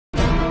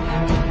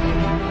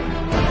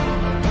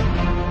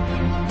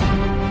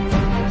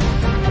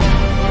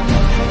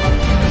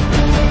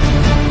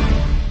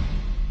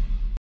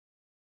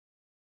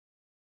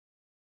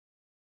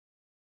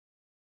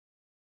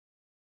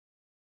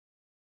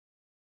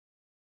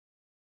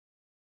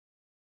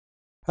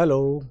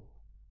Hello,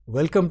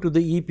 welcome to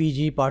the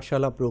EPG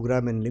Pathshala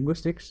program in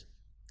Linguistics.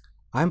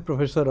 I am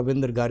Professor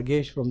Ravinder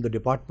Gargesh from the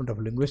Department of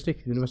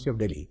Linguistics, University of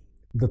Delhi.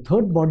 The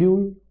third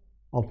module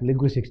of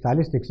Linguistic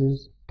Stylistics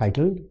is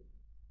titled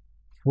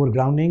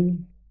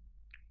Foregrounding,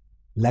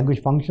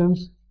 Language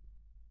Functions,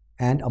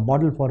 and a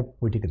Model for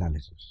Poetic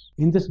Analysis.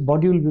 In this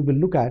module, we will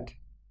look at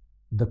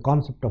the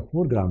concept of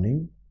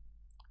foregrounding,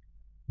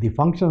 the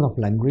functions of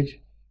language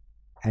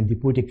and the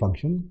poetic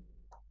function,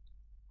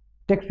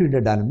 text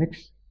reader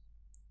dynamics,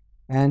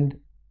 and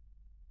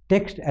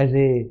text as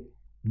a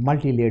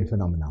multi-layered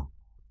phenomena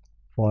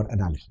for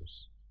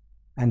analysis.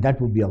 And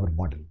that would be our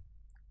model.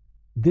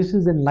 This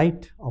is in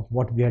light of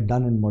what we had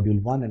done in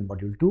Module 1 and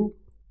Module 2.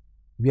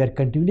 We are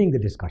continuing the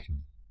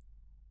discussion.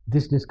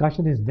 This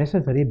discussion is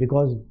necessary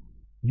because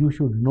you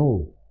should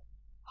know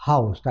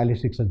how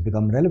stylistics has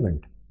become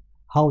relevant,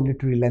 how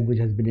literary language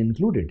has been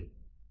included.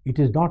 It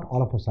is not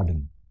all of a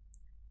sudden.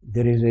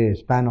 There is a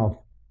span of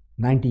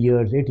 90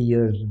 years, 80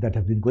 years that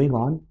have been going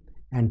on,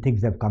 and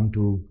things have come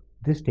to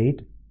this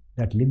state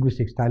that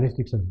linguistic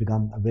stylistics has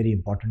become a very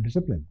important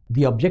discipline.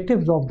 The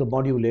objectives of the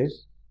module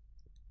is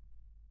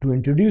to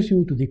introduce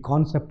you to the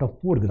concept of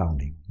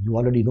foregrounding. You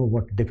already know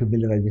what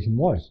defamiliarization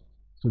was,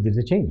 so there's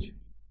a change.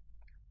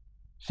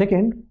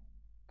 Second,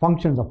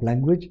 functions of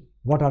language.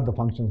 What are the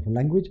functions of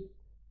language?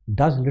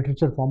 Does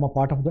literature form a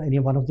part of any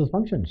one of those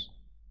functions?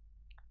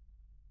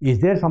 Is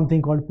there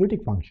something called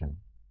poetic function?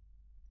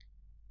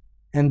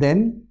 And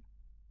then,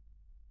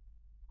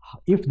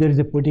 if there is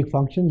a poetic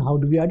function, how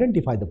do we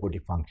identify the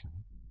poetic function?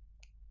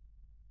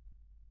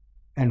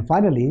 And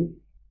finally,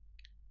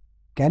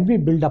 can we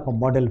build up a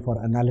model for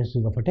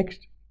analysis of a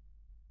text?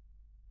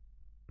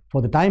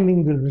 For the time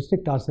being, we'll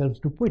restrict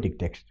ourselves to poetic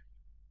text,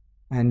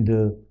 and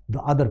the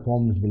other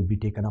forms will be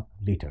taken up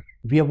later.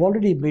 We have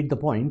already made the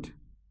point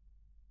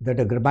that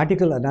a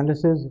grammatical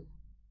analysis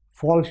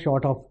falls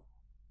short of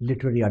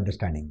literary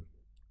understanding.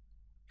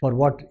 For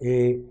what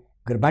a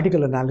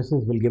grammatical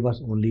analysis will give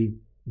us only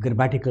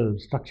grammatical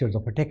structures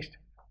of a text,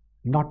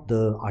 not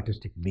the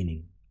artistic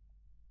meaning.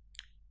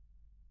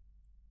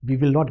 We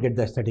will not get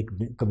the aesthetic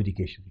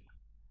communication.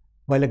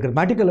 While a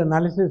grammatical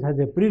analysis has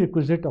a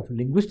prerequisite of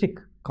linguistic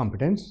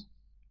competence,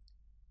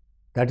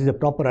 that is a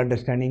proper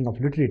understanding of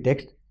literary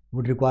text,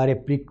 would require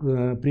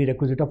a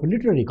prerequisite of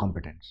literary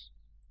competence.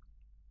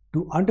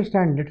 To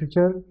understand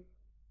literature,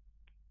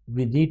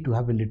 we need to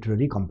have a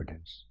literary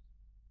competence.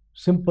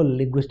 Simple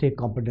linguistic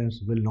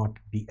competence will not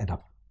be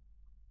enough.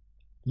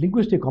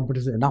 Linguistic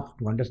competence is enough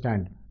to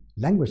understand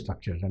language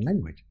structures and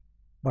language,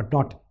 but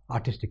not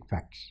artistic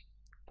facts.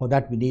 For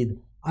that, we need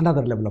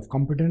another level of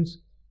competence,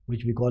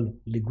 which we call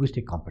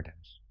linguistic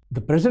competence.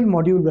 The present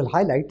module will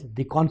highlight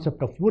the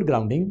concept of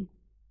foregrounding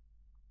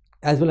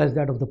as well as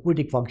that of the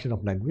poetic function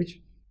of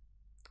language.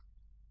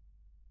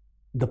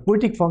 The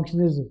poetic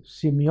function is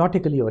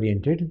semiotically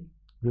oriented.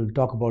 We will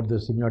talk about the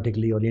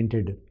semiotically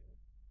oriented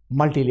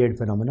multi-layered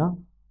phenomena,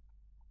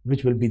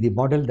 which will be the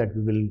model that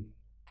we will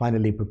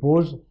finally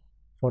propose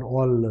for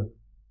all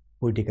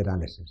poetic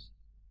analysis.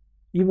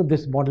 Even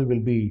this model will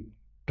be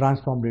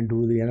transformed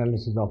into the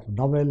analysis of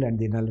novel and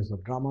the analysis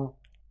of drama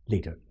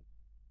later.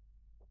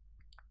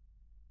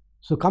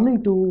 So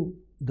coming to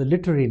the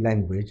literary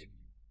language,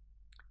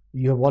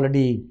 you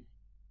already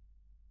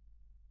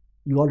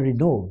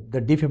know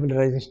that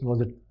defamiliarization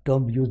was a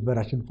term used by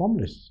Russian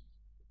formalists.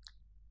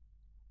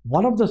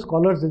 One of the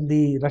scholars in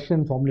the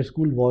Russian formalist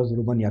school was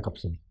Roman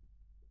Jakobson.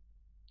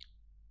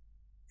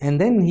 And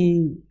then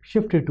he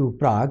shifted to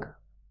Prague,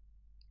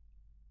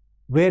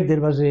 where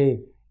there was a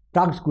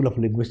Prague School of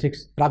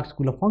Linguistics, Prague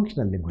School of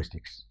Functional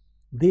Linguistics.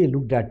 They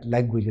looked at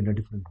language in a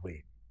different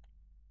way.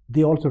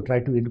 They also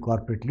tried to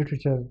incorporate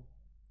literature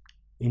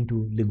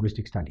into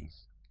linguistic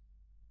studies.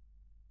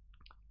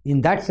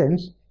 In that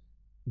sense,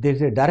 there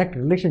is a direct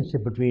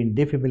relationship between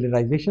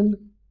defamiliarization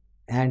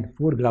and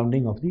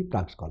foregrounding of the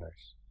Prague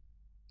scholars.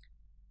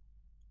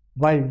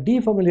 While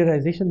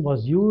defamiliarization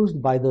was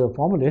used by the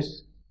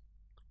formalists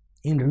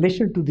in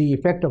relation to the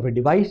effect of a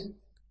device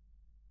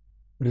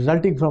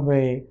resulting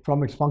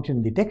from its function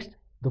in the text,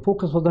 the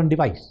focus was on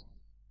device.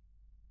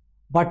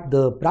 But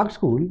the Prague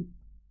school,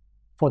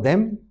 for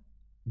them,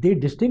 they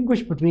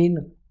distinguish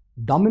between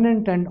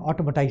dominant and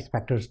automatized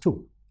factors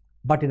too,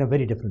 but in a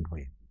very different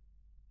way.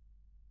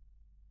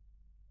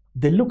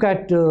 They look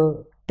at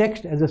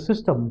text as a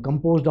system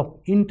composed of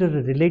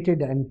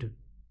interrelated and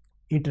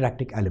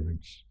interacting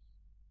elements.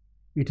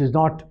 It is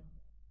not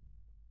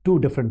two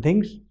different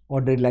things,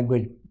 ordinary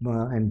language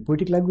and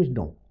poetic language.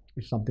 No,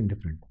 it's something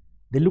different.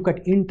 They look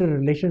at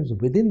interrelations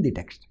within the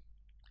text.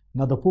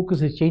 Now the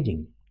focus is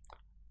changing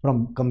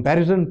from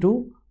comparison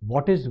to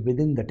what is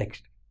within the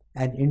text,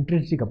 and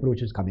intrinsic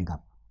approach is coming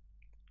up.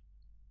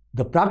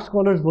 The Prague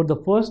scholars were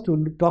the first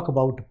to talk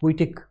about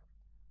poetic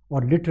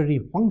or literary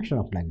function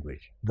of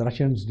language. The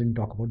Russians didn't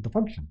talk about the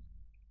function.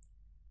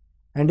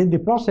 And in the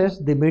process,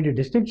 they made a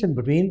distinction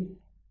between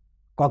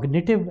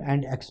cognitive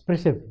and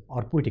expressive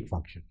or poetic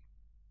function.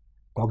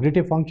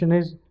 Cognitive function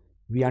is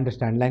we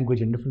understand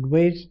language in different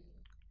ways,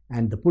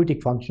 and the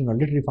poetic function or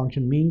literary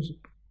function means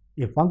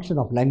a function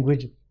of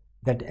language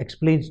that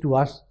explains to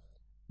us,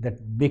 that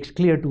makes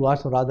clear to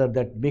us, or rather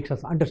that makes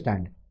us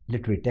understand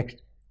literary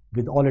text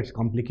with all its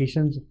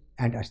complications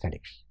and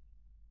aesthetics.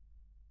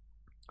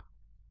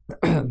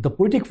 The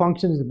poetic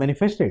function is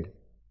manifested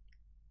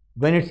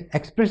when its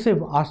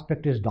expressive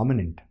aspect is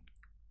dominant.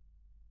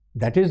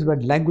 That is,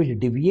 when language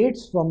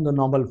deviates from the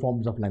normal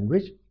forms of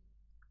language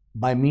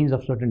by means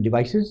of certain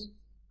devices,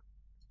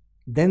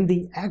 then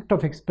the act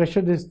of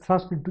expression is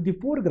thrust into the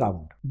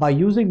foreground. By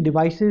using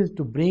devices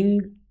to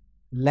bring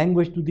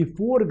language to the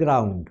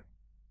foreground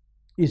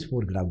is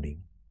foregrounding.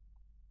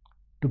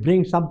 To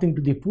bring something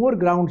to the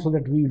foreground so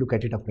that we look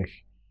at it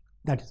afresh,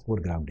 that is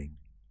foregrounding.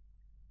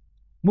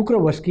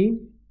 Mukravsky,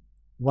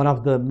 one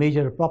of the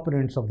major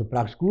proponents of the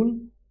Prague school,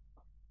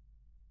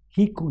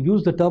 he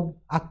used the term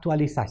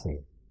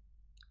aktualisasi,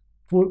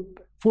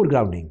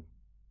 foregrounding.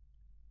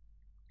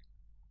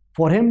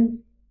 For him,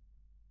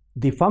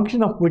 the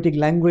function of poetic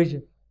language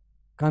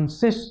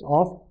consists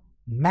of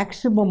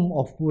maximum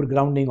of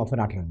foregrounding of an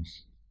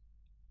utterance.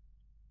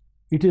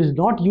 It is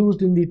not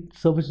used in the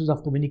services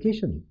of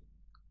communication,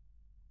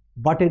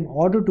 but in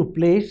order to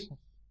place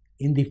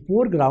in the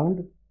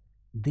foreground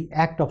the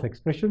act of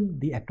expression,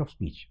 the act of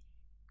speech.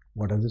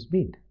 What does this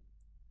mean?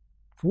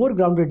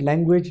 Foregrounded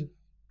language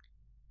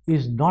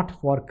is not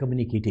for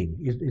communicating,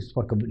 is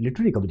for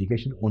literary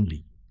communication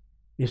only.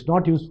 It's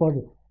not used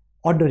for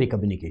ordinary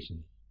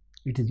communication.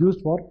 It is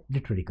used for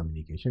literary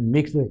communication,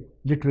 makes the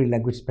literary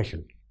language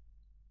special.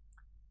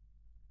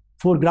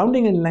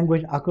 Foregrounding in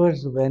language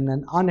occurs when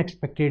an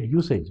unexpected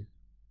usage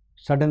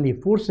suddenly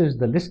forces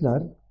the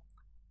listener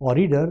or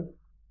reader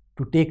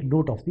to take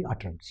note of the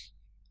utterance.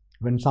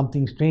 When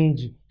something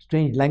strange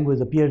language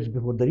appears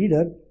before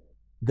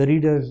the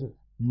reader's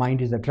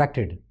mind is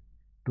attracted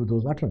to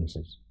those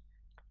utterances.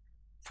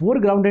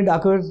 Foregrounding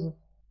occurs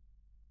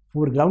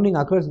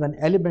when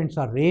elements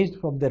are raised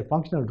from their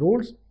functional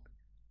roles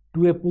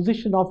to a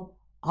position of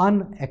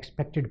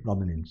unexpected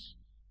prominence.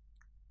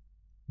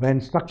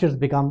 When structures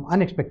become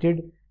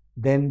unexpected,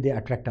 then they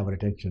attract our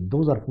attention.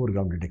 Those are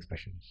foregrounded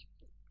expressions.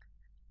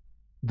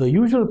 The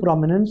usual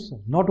prominence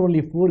not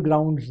only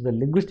foregrounds the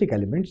linguistic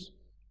elements,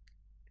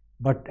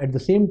 but at the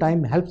same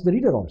time helps the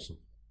reader also.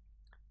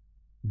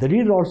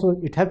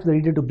 It helps the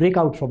reader to break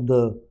out from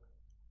the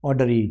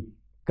ordinary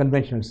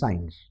conventional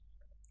signs.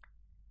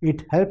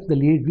 It helps the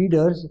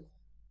readers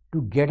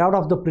to get out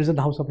of the prison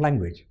house of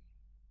language.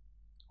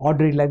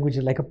 Ordinary language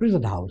is like a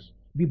prison house.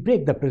 We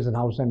break the prison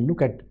house and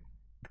look at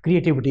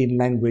creativity in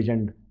language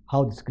and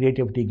how this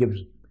creativity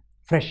gives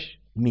fresh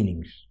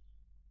meanings.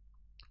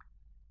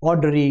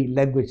 Ordinary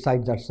language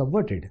signs are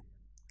subverted,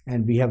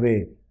 and we have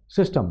a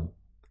system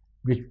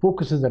which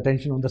focuses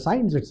attention on the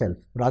signs itself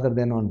rather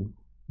than on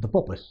the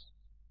purpose.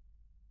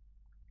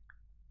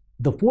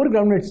 The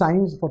foregrounded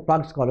signs for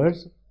Prague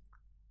scholars,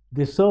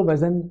 they serve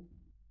as an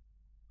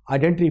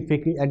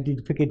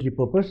identificatory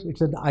purpose.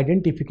 It's an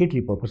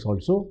identificatory purpose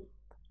also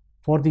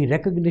for the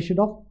recognition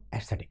of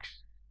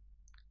aesthetics.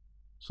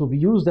 So we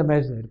use them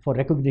as for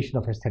recognition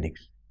of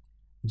aesthetics.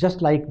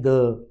 Just like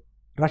the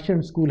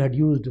Russian school had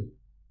used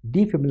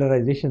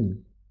defamiliarization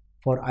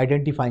for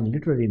identifying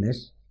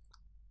literariness,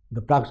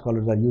 the Prague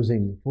scholars are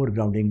using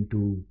foregrounding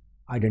to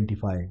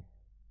identify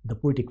the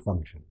poetic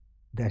function,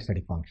 the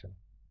aesthetic function.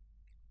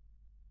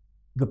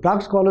 The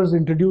Prague scholars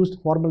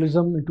introduced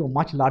formalism into a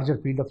much larger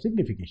field of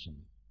signification,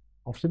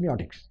 of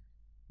semiotics,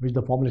 which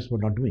the formalists were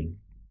not doing.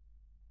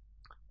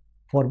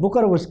 For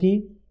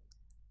Mukravsky,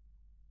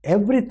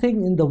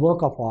 everything in the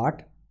work of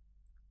art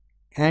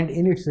and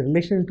in its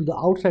relation to the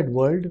outside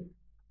world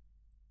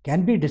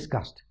can be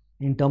discussed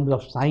in terms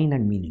of sign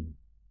and meaning.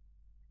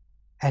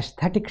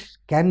 Aesthetics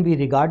can be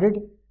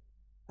regarded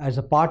as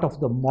a part of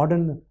the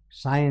modern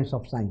science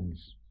of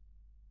signs.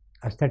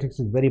 Aesthetics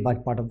is very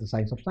much part of the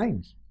science of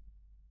signs.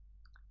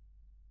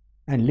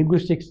 And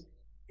linguistics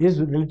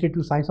is related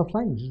to science of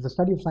signs, it's the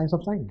study of science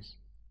of signs.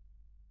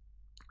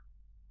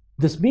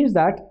 This means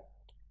that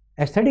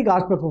aesthetic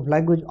aspect of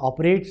language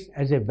operates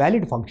as a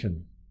valid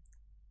function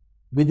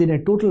within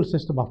a total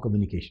system of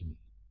communication.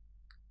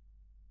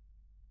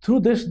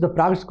 Through this, the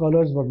Prague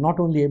scholars were not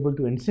only able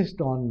to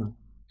insist on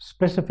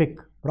specific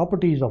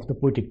properties of the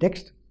poetic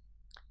text,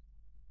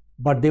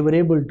 but they were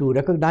able to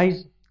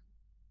recognize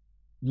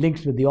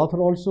links with the author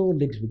also,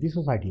 links with the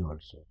society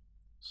also.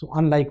 So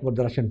unlike what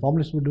the Russian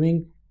formalists were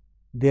doing,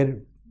 their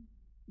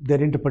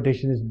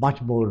interpretation is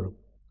much more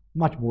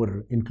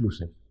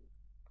inclusive.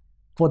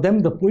 For them,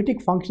 the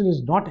poetic function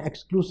is not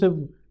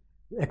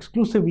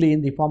exclusively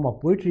in the form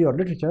of poetry or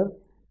literature,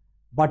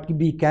 but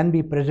can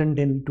be present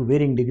to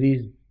varying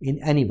degrees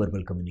in any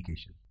verbal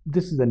communication.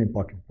 This is an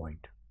important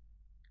point.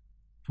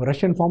 For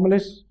Russian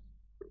formalists,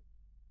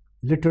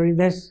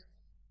 literariness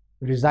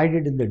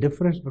resided in the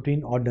difference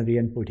between ordinary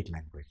and poetic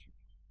language.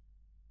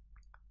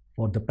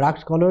 For the Prague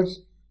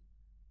scholars,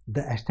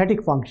 the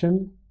aesthetic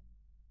function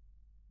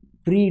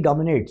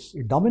predominates.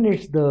 It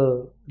dominates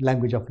the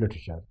language of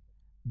literature,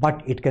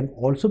 but it can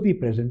also be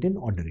present in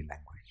ordinary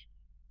language,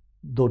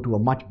 though to a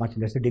much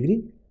lesser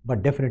degree,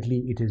 but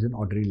definitely it is in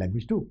ordinary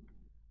language too.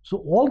 So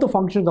all the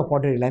functions of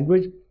ordinary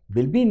language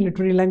will be in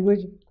literary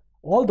language,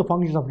 all the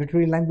functions of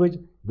literary language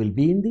will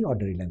be in the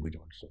ordinary language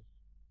also.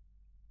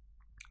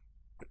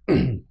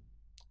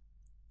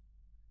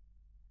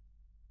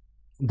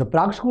 The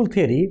Prague School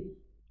theory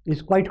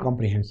is quite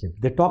comprehensive.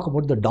 They talk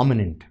about the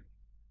dominant.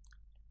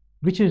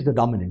 Which is the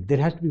dominant? There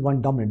has to be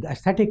one dominant. The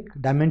aesthetic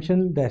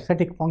dimension, the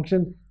aesthetic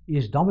function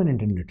is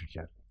dominant in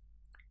literature.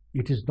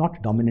 It is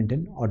not dominant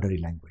in ordinary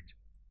language.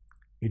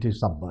 It is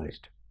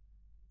submerged.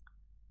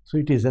 So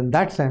it is in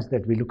that sense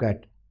that we look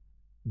at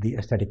the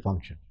aesthetic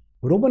function.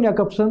 Roman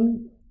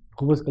Jakobson,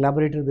 who was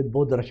collaborated with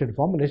both the Russian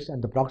formalists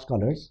and the Prague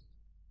scholars,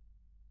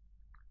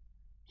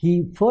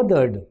 he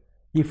further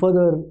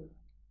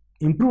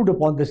improved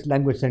upon this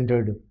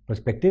language-centered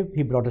perspective.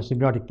 He brought a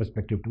semiotic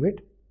perspective to it.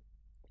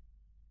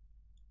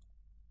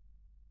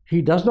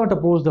 He does not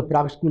oppose the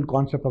Prague School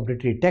concept of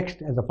literary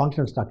text as a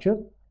functional structure,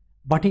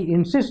 but he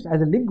insists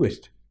as a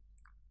linguist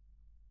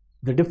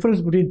the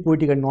difference between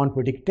poetic and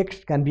non-poetic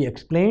text can be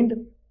explained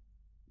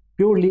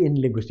purely in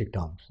linguistic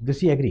terms.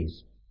 This he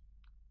agrees.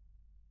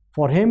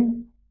 For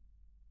him,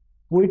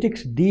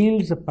 poetics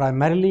deals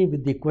primarily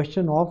with the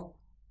question of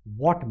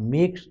what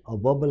makes a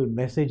verbal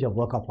message a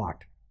work of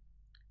art.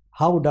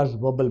 How does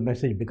verbal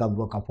message become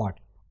work of art?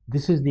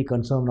 This is the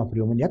concern of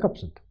Roman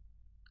Jakobson.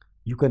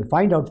 You can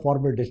find out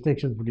formal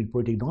distinctions between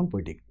poetic and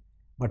non-poetic,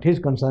 but his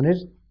concern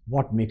is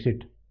what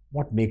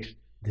makes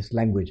this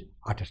language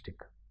artistic.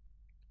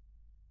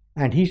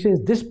 And he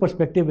says this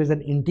perspective is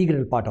an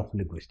integral part of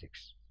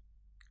linguistics.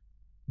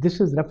 This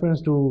is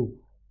reference to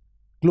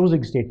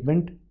closing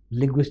statement,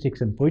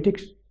 Linguistics and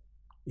Poetics,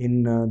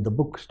 in the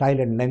book Style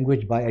and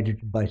Language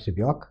edited by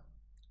Sivyok.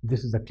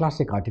 This is a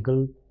classic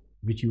article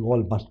which you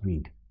all must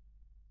read.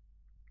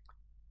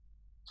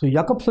 So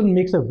Jakobson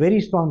makes a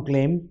very strong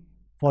claim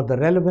for the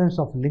relevance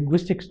of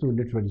linguistics to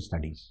literary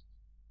studies,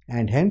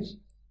 and hence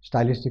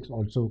stylistics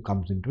also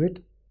comes into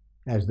it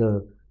as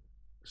the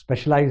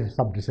specialized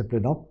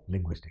subdiscipline of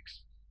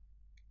linguistics.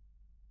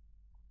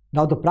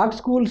 Now, the Prague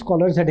School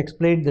scholars had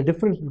explained the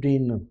difference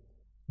between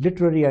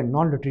literary and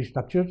non-literary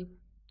structures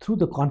through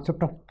the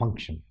concept of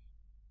function,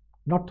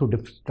 not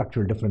through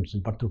structural differences,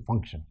 but through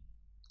function.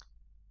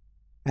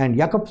 And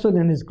Jakobson,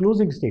 in his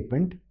closing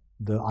statement,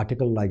 the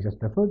article I just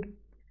referred,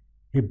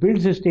 he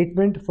builds his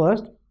statement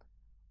first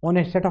on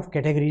a set of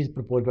categories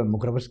proposed by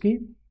Mukravsky,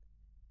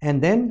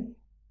 and then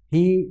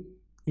he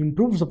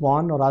improves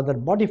upon, or rather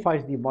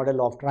modifies, the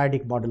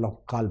triadic model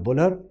of Karl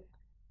Buller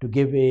to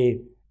give a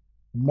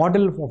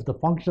model of the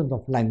functions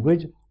of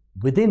language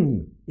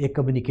within a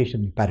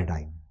communication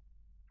paradigm.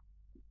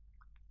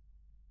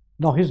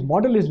 Now, his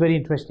model is very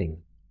interesting.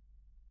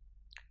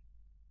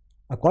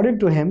 According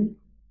to him,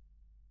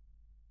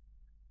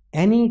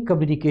 any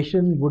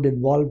communication would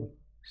involve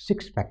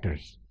 6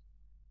 factors.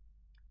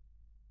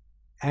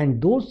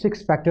 And those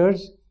 6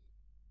 factors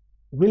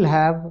will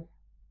have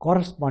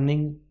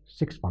corresponding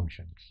 6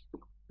 functions.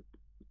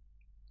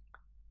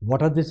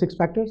 What are the 6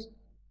 factors?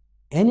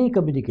 Any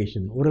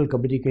communication, oral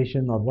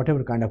communication or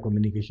whatever kind of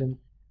communication,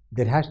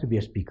 there has to be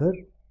a speaker,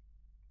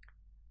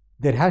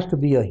 there has to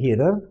be a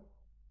hearer,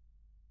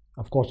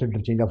 of course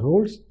interchange of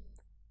roles,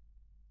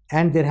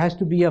 and there has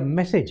to be a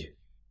message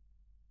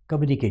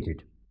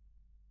communicated.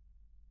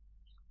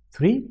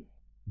 3,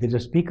 there's a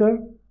speaker,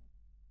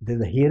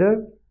 there's a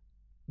hearer,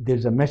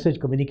 there's a message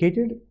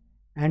communicated,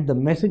 and the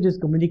message is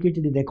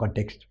communicated in a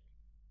context.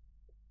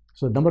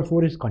 So number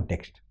 4 is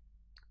context.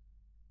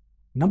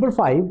 Number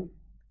 5,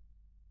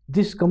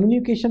 this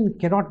communication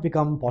cannot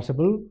become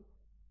possible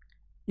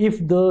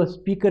if the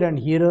speaker and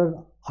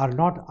hearer are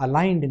not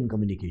aligned in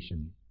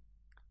communication.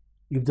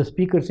 If the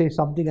speaker says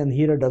something and the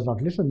hearer does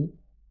not listen,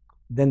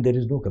 then there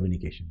is no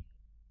communication.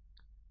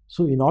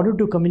 So in order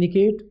to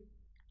communicate,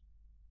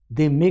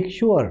 they make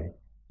sure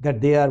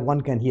that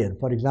one can hear.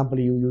 For example,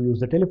 you use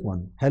the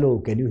telephone. Hello,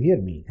 can you hear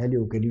me?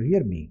 Hello, can you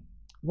hear me?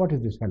 What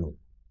is this hello?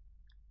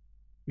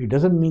 It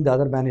doesn't mean the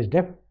other man is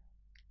deaf.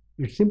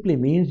 It simply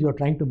means you are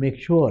trying to make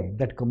sure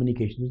that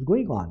communication is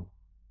going on.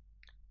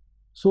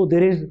 So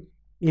there is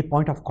a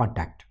point of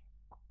contact.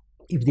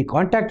 If the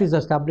contact is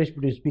established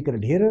between speaker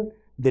and hearer,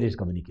 there is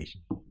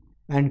communication.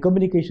 And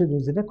communication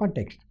is in a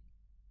context.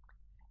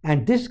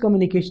 And this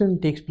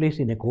communication takes place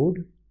in a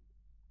code,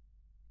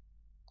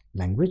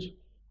 language.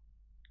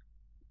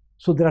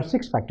 So there are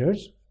 6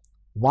 factors.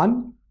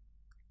 1,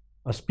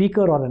 a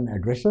speaker or an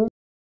addresser.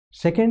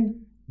 2,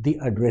 the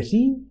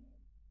addressee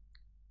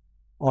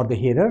or the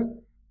hearer.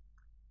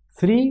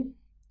 3,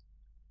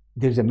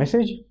 there is a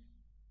message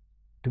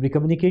to be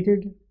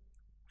communicated.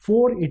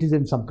 4, it is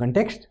in some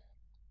context.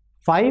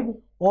 5,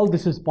 all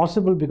this is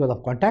possible because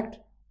of contact.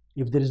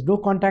 If there is no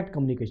contact,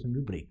 communication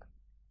will break.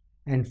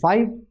 And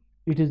 5,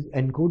 it is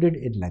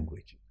encoded in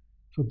language.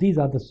 So these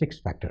are the 6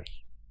 factors.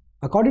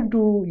 According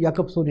to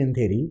Jakobsonian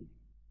theory,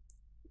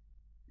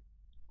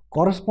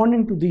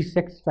 corresponding to these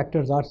 6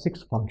 factors are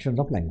 6 functions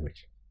of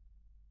language.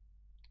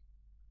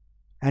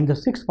 And the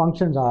 6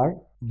 functions are,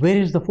 where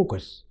is the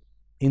focus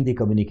in the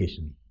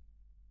communication?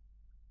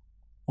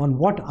 On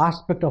what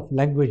aspect of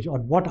language, or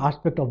what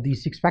aspect of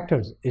these 6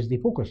 factors is the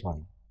focus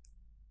on?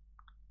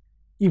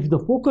 If the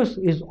focus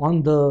is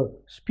on the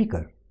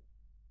speaker,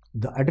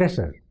 the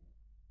addresser.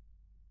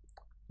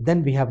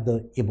 Then we have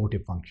the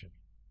emotive function.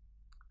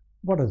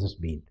 What does this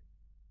mean?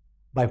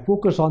 By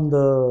focus on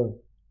the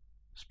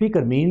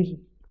speaker means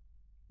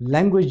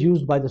language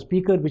used by the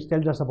speaker which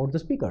tells us about the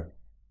speaker.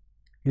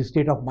 His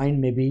state of mind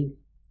may be,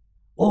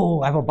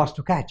 oh, I have a bus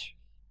to catch.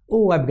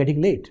 Oh, I'm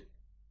getting late.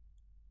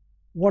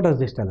 What does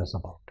this tell us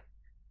about?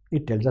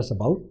 It tells us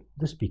about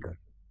the speaker.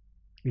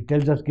 It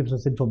tells us, gives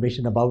us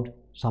information about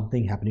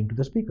something happening to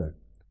the speaker.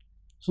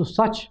 So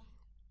such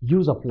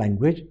use of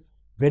language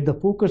where the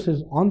focus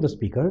is on the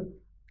speaker,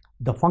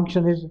 the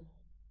function is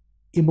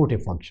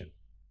emotive function.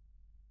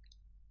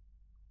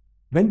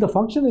 When the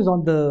function is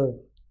on the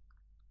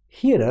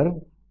hearer,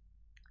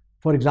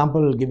 for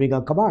example, giving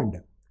a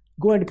command,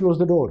 go and close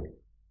the door,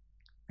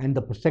 and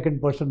the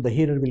second person, the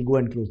hearer, will go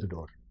and close the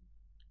door.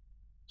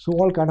 So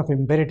all kind of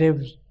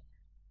imperatives,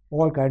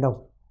 all kind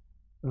of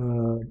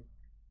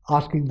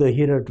asking the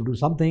hearer to do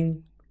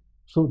something.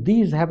 So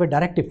these have a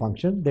directive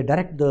function. They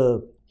direct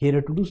the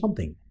hearer to do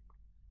something.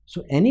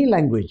 So any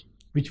language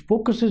which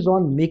focuses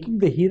on making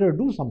the hearer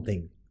do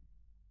something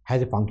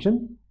has a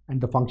function,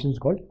 and the function is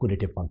called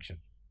conative function.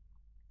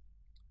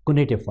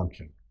 Conative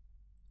function.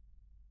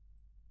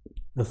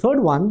 The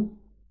third one,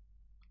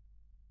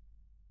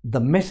 the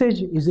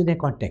message is in a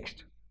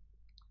context.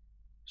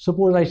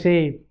 Suppose I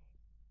say,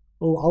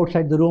 oh,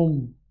 outside the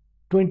room,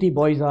 20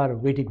 boys are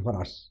waiting for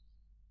us.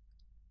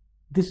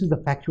 This is the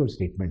factual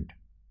statement.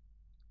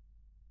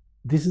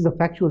 This is a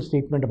factual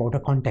statement about a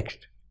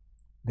context.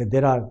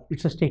 That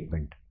it's a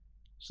statement.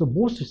 So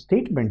most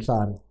statements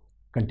are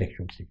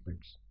contextual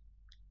statements.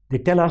 They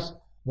tell us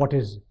what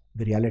is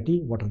the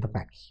reality, what are the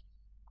facts.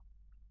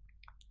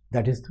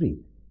 That is 3.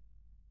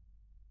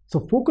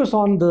 So focus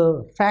on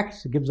the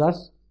facts gives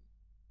us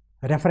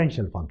a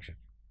referential function.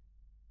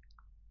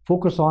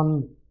 Focus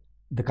on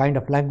the kind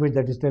of language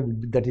that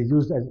is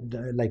used as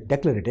like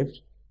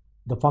declaratives.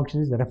 The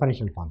function is the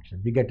referential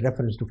function. We get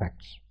reference to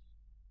facts.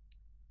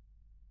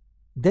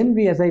 Then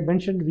we, as I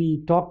mentioned,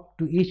 we talk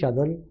to each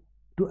other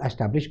to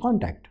establish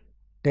contact.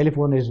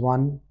 Telephone is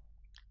one.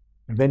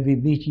 When we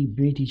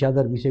meet each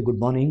other, we say good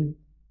morning.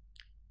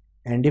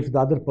 And if the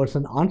other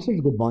person answers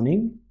good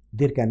morning,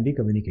 there can be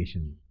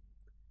communication.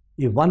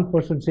 If one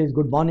person says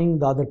good morning,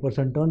 the other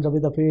person turns away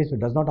the face or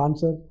does not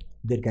answer,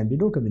 there can be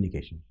no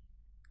communication.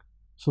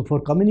 So for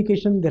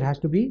communication, there has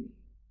to be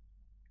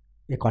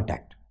a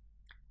contact.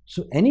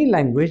 So any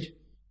language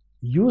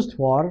used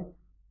for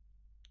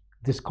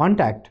this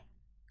contact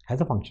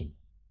has a function.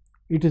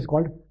 It is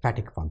called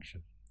phatic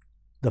function.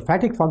 The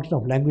phatic function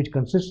of language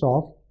consists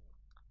of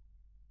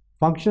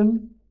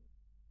function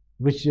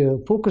which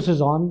focuses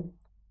on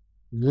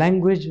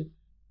language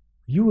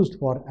used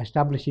for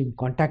establishing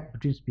contact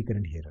between speaker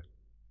and hearer.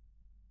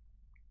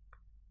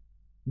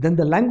 Then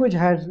the language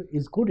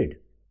is coded.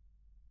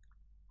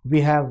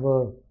 We have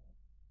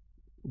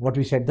what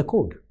we said, the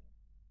code.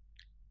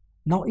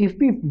 Now if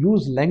we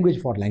use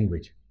language for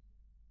language,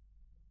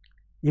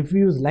 if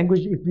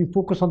we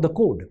focus on the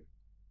code,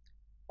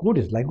 code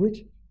is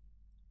language.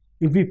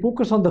 If we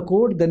focus on the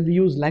code, then we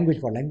use language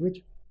for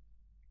language.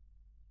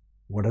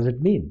 What does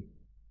it mean?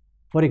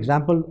 For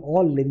example,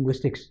 all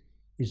linguistics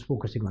is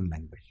focusing on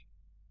language.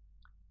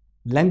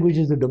 Language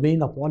is the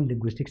domain of all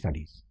linguistic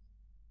studies.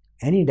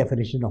 Any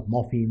definition of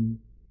morpheme,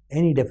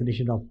 any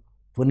definition of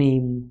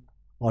phoneme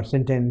or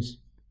sentence,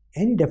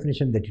 any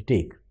definition that you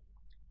take,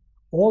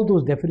 all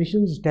those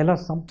definitions tell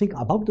us something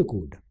about the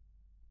code.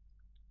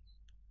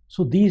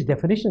 So these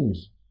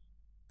definitions,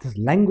 this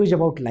language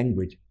about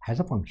language has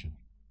a function.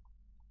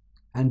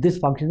 And this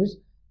function is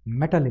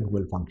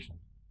metalingual function.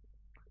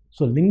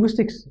 So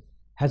linguistics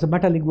has a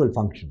metalingual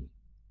function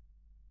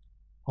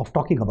of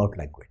talking about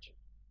language.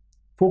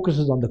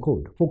 Focuses on the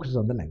code, focuses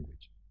on the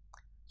language.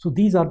 So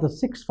these are the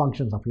 6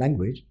 functions of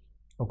language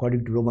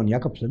according to Roman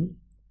Jakobson.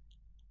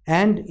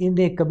 And in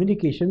a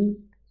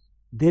communication,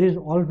 there is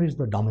always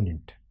the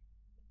dominant.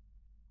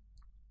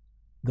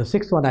 The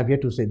 6th one I've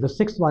yet to say. The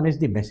 6th one is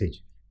the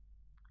message.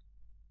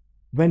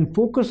 When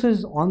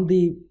focuses on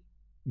the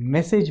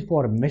message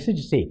for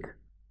message sake,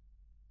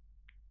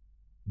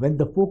 when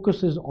the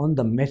focus is on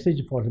the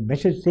message for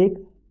message sake,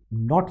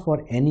 not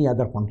for any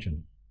other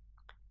function,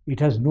 it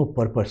has no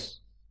purpose.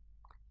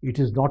 It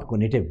is not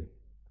conative.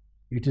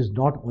 It is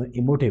not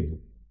emotive.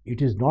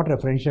 It is not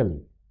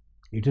referential.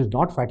 It is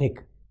not phatic.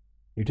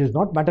 It is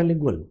not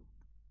metalingual.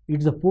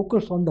 It is a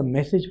focus on the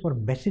message for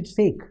message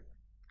sake.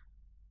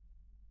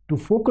 To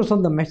focus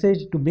on the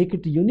message to make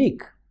it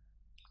unique,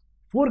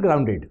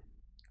 foregrounded,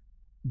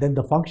 then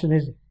the function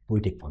is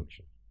poetic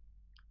function.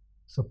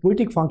 So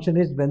poetic function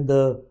is when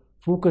the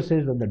focus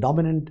is on the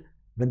dominant,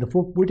 when the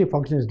poetic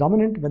function is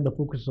dominant, when the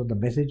focus is on the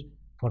message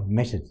for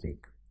message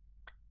sake.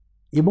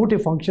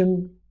 Emotive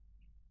function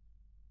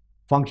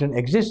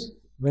exists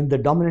when the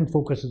dominant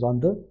focus is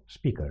on the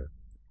speaker.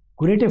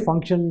 Conative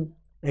function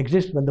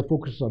exists when the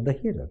focus is on the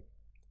hearer.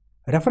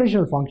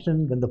 Referential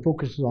function when the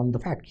focus is on the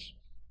facts.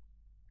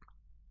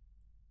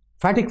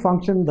 Phatic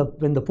function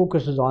when the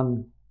focus is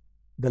on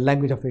the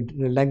language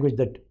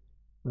that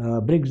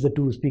brings the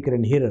two speaker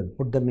and hearer,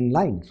 put them in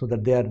line so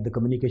that the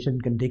communication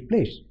can take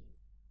place.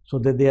 so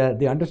that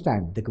they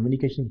understand the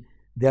communication,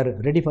 they are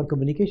ready for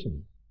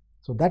communication.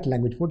 So that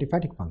language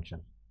photoephatic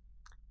function.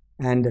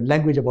 And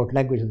language about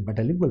language is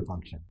metalingual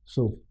function.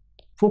 So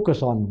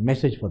focus on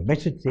message for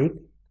message sake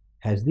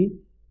has the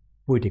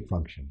poetic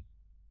function.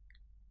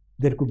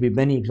 There could be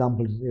many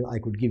examples I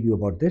could give you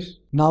about this.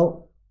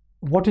 Now,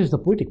 what is the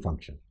poetic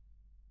function?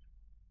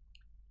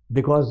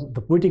 Because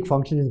the poetic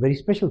function is a very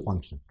special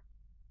function.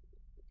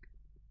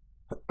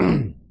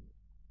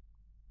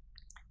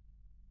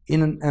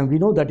 And we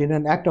know that in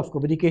an act of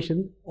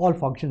communication, all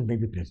functions may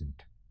be present.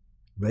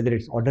 Whether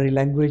it's ordinary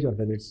language or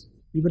whether it's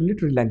even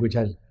literary language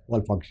has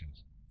all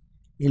functions.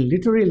 In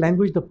literary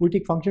language, the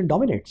poetic function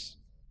dominates.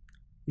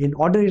 In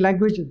ordinary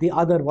language,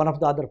 one of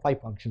the other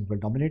 5 functions will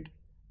dominate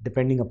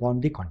depending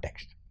upon the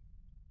context.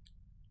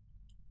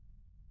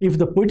 If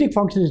the poetic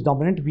function is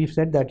dominant, we've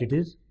said that it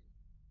is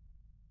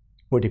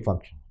poetic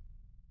function.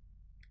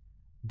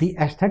 The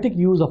aesthetic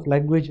use of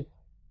language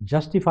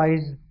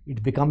justifies,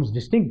 it becomes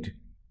distinct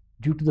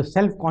due to the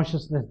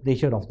self-consciousness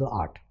nature of the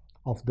art,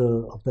 of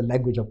the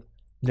language of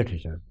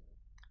literature.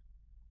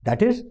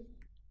 That is,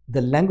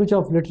 the language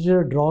of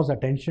literature draws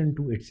attention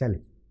to itself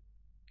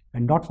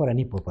and not for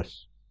any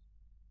purpose,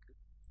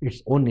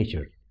 its own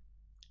nature.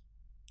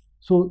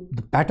 So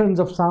the patterns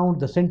of sound,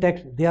 the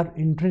syntax, they are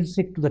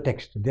intrinsic to the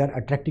text. They are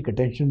attracting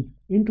attention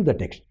into the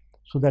text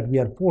so that we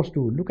are forced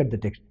to look at the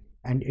text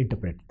and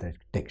interpret the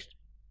text.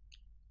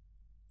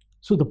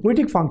 So the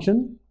poetic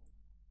function,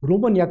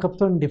 Roman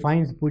Jakobson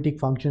defines poetic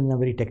function in a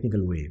very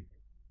technical way.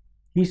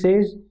 He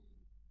says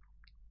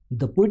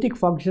the poetic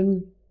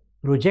function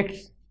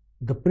projects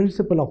the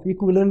principle of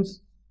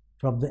equivalence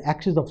from the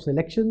axis of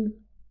selection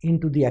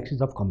into the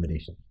axis of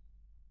combination.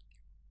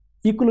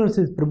 Equivalence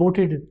is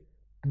promoted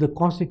to the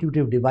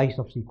constitutive device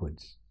of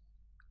sequence.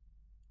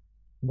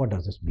 What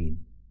does this mean?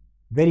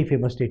 Very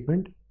famous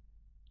statement.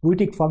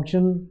 Poetic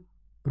function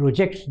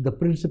projects the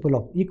principle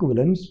of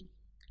equivalence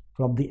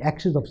from the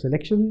axis of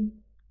selection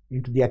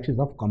into the axis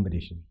of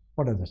combination.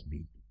 What does this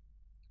mean?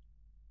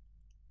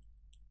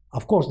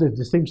 Of course, this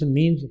distinction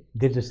means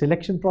there's a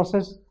selection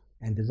process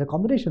and there's a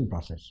combination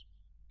process.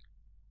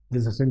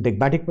 There's a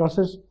syntagmatic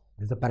process,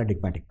 there's a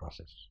paradigmatic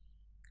process.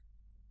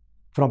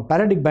 From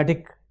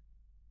paradigmatic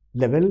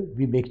level,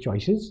 we make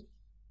choices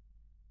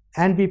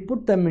and we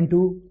put them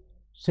into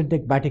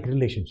syntagmatic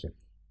relationship.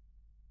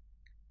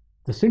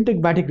 The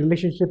syntagmatic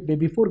relationship may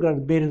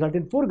result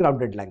in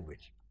foregrounded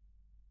language.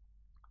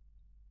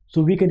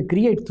 So we can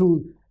create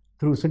through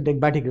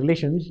syntagmatic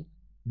relations,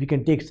 we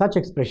can take such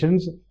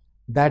expressions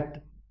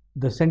that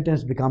the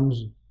sentence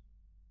becomes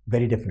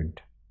very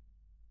different.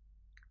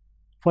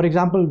 For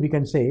example, we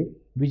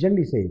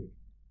generally say,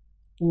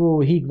 oh,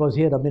 he was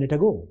here a minute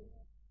ago.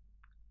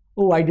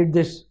 Oh, I did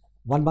this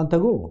 1 month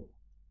ago.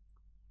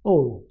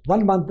 Oh,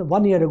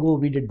 1 year ago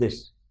we did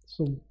this.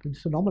 So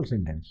it's a normal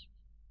sentence.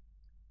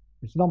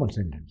 It's a normal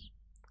sentence.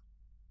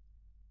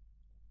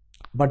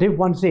 But if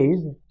one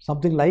says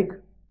something like,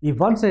 if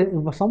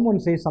someone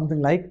says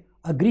something like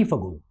a grief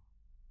ago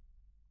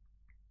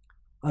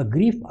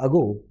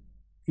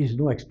is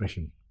no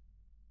expression.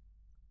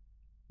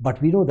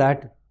 But we know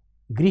that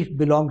grief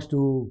belongs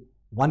to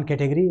one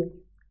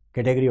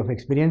category of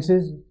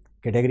experiences,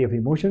 category of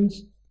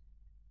emotions,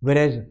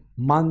 whereas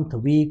month,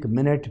 week,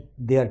 minute,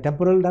 they are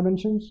temporal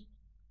dimensions.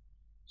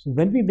 So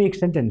when we make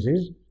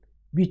sentences,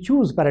 we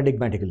choose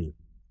paradigmatically.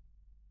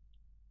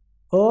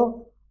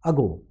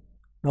 Ago.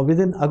 Now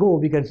within ago,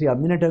 we can say a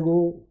minute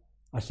ago,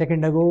 a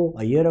second ago,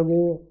 a year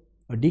ago,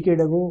 a decade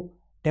ago,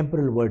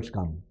 temporal words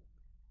come.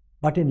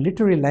 But in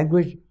literary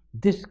language,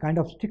 this kind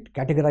of strict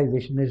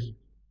categorization is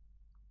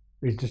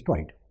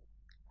destroyed.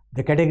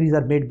 The categories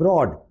are made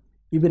broad.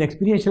 Even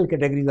experiential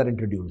categories are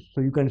introduced.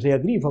 So you can say a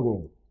grief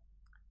ago.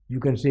 You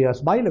can say a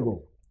smile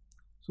ago.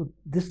 So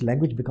this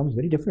language becomes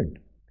very different.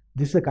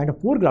 This is a kind of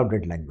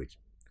foregrounded language.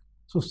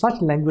 So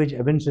such language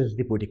evinces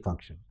the poetic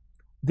function.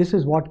 This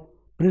is what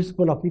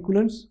principle of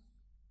equivalence.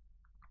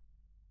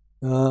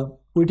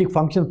 Poetic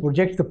function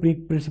projects the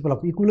principle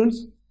of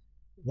equivalence.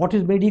 What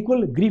is made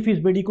equal? Grief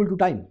is made equal to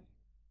time.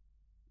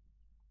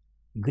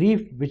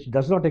 Grief, which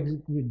does not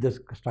exist, the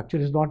structure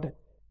is not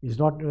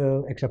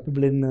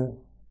acceptable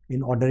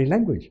in ordinary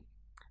language.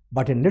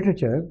 But in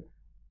literature,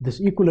 this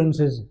equivalence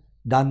is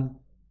done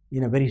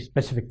in a very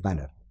specific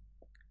manner.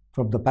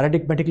 From the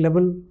paradigmatic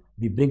level,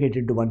 we bring it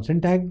into one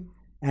syntax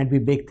and we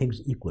make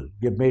things equal.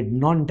 We have made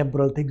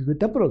non-temporal things with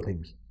temporal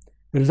things,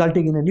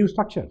 resulting in a new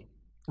structure,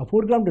 a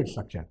foregrounded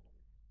structure.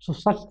 So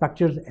such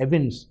structures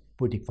evince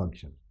poetic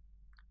function.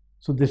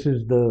 So this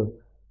is the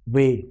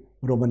way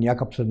Roman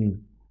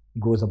Jakobson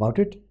goes about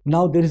it.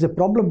 Now there is a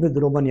problem with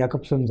Roman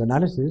Jakobson's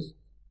analysis.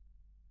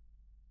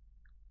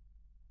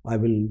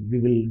 We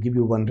will give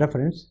you one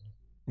reference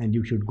and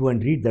you should go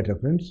and read that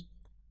reference.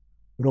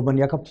 Roman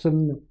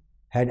Jakobson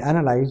had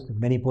analyzed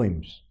many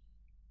poems.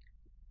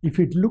 If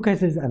you look at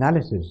his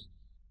analysis,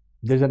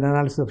 there's an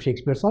analysis of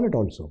Shakespeare's sonnet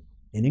also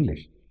in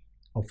English.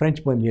 Of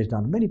French poems he has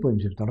done, many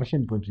poems he has done,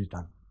 Russian poems he has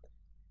done.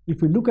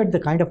 If you look at the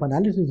kind of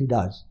analysis he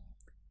does,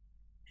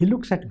 he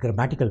looks at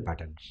grammatical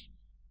patterns,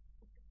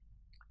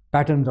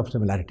 patterns of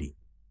similarity.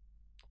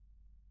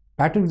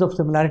 Patterns of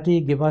similarity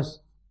give us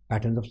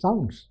patterns of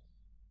sounds.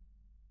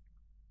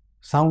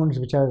 Sounds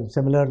which are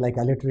similar, like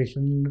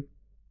alliteration,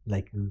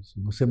 like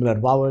similar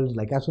vowels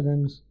like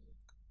assonance,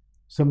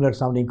 similar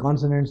sounding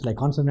consonants like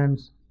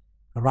consonants,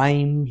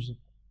 rhymes,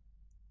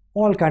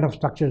 all kind of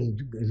structures,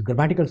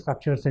 grammatical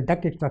structures,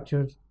 syntactic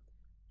structures.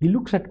 He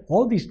looks at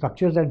all these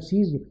structures and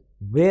sees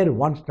where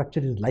one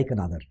structure is like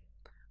another,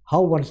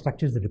 how one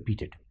structure is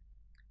repeated.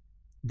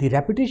 The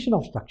repetition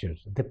of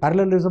structures, the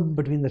parallelism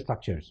between the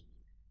structures,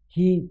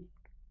 he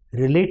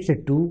relates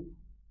it to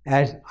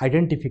as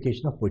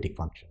identification of poetic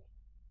function.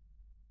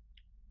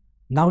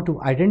 Now,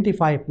 to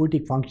identify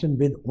poetic function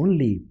with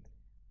only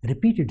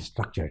repeated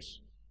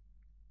structures,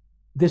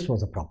 this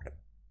was a problem.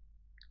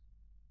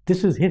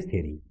 This is his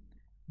theory.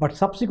 But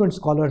subsequent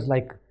scholars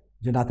like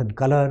Jonathan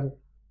Culler,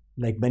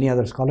 like many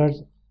other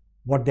scholars,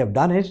 what they have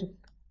done is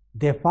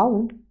they have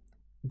found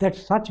that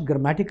such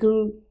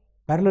grammatical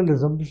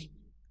parallelisms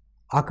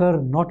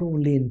occur not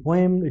only in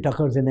poem, it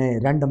occurs in a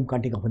random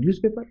cutting of a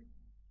newspaper.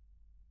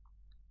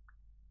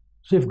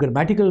 So if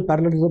grammatical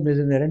parallelism is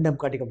in a random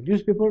cutting of a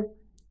newspaper,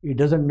 it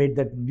doesn't make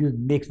that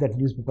makes that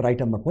newspaper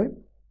item a poem.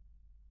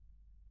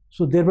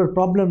 So there were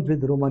problems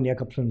with Roman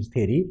Jakobson's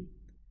theory,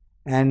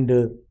 and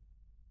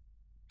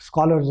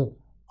scholars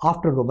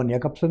after Roman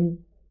Jakobson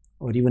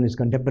or even his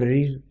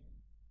contemporaries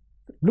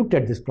looked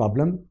at this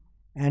problem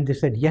and they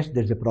said, yes,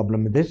 there's a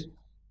problem with this.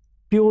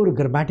 Pure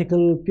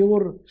grammatical,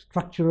 pure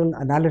structural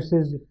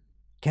analysis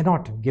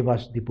cannot give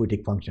us the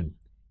poetic function.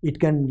 It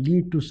can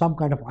lead to some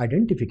kind of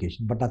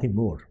identification, but nothing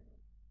more.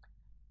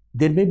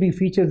 There may be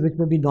features which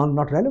may be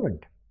not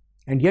relevant,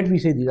 and yet we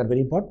say these are very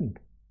important.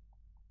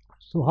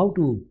 So how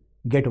to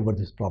get over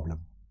this problem?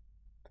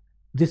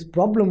 This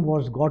problem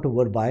was got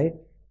over by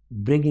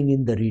bringing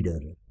in the reader.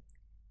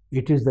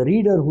 It is the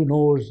reader who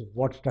knows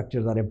what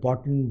structures are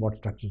important, what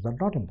structures are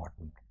not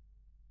important.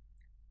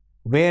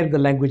 Where the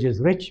language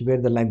is rich,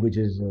 where the language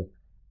is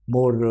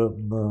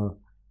more,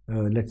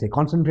 let's say,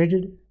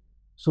 concentrated.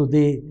 So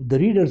the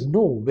readers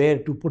know where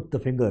to put the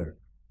finger,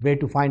 where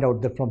to find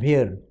out that from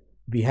here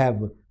we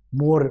have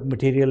more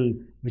material,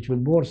 which will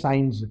more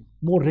signs,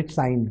 more rich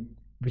signs,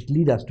 which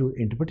lead us to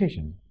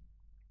interpretation.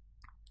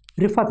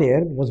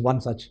 Riffater was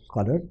one such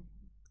scholar.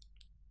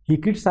 He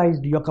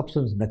criticized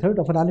Jakobson's method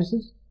of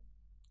analysis,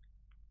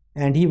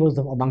 and he was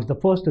amongst the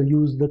first to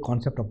use the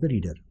concept of the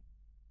reader.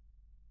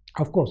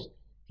 Of course,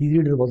 his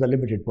reader was a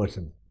limited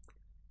person.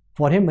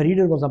 For him, a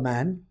reader was a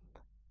man,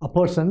 a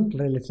person,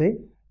 let's say,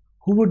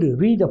 who would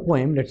read a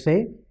poem, let's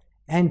say,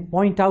 and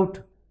point out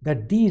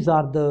that these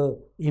are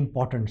the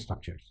important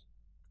structures.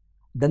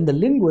 Then the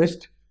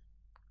linguist,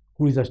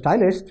 who is a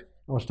stylist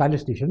or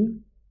stylistician,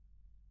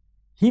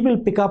 he will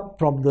pick up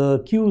from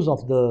the cues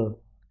of the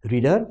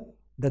reader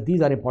that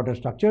these are important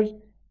structures,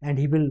 and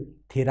he will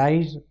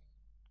theorize,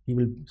 he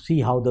will see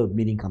how the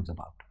meaning comes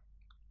about.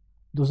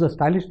 Thus, the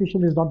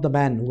stylistician is not the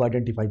man who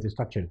identifies the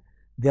structure.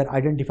 They are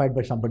identified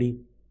by somebody,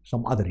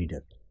 some other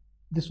reader.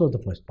 This was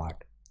the first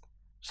part.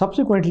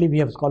 Subsequently, we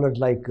have scholars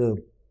like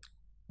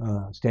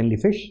Stanley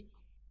Fish,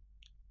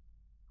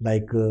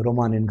 like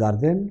Roman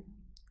Ingarden,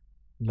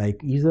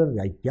 like Iser,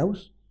 like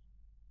Gauss.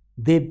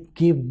 They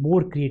give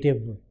more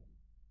creative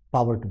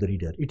power to the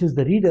reader. It is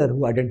the reader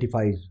who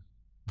identifies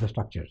the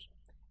structures.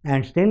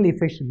 And Stanley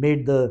Fish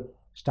made the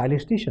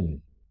stylistician,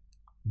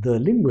 the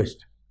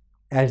linguist,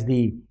 as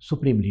the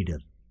supreme leader.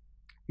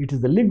 It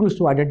is the linguist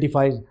who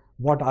identifies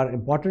what are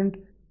important,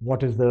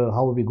 what is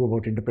how we go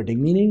about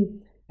interpreting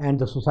meaning, and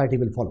the society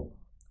will follow.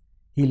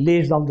 He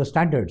lays down the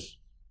standards.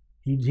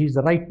 He's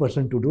the right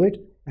person to do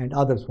it, and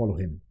others follow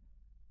him.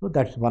 So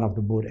that's one of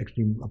the more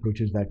extreme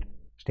approaches that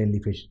Stanley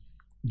Fish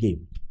gave.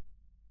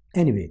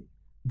 Anyway,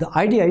 the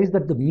idea is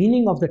that the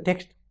meaning of the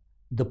text,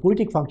 the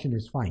poetic function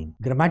is fine.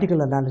 Grammatical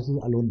analysis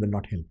alone will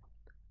not help.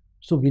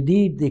 So we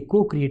need the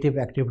co-creative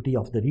activity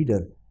of the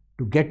reader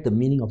to get the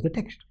meaning of the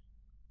text.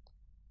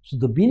 So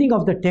the meaning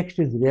of the text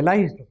is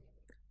realized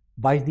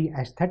by the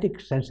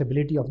aesthetic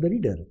sensibility of the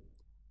reader.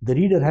 The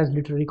reader has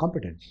literary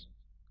competence.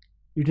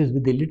 It is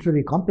with the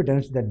literary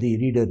competence that the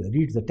reader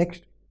reads the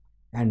text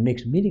and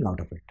makes meaning out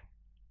of it.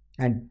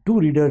 And two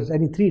readers,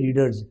 any three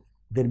readers,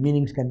 their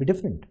meanings can be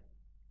different.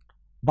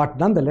 But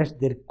nonetheless,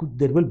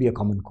 there will be a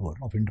common core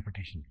of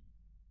interpretation.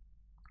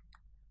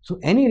 So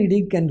any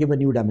reading can give a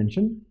new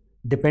dimension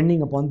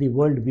depending upon the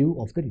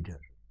worldview of the reader.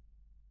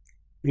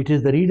 It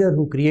is the reader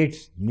who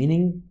creates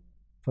meaning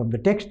from the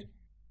text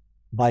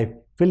by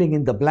filling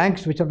in the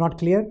blanks which are not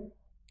clear.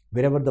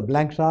 Wherever the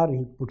blanks are,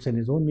 he puts in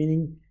his own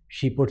meaning,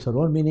 she puts her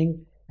own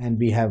meaning, and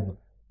we have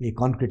a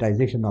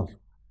concretization of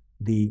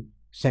the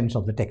sense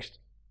of the text.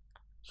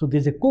 So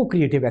there's a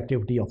co-creative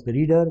activity of the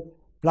reader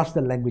plus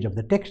the language of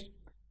the text.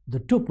 The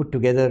two put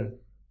together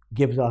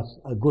gives us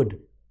a good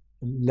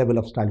level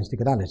of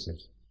stylistic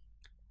analysis.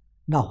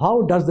 Now,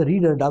 how does the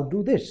reader now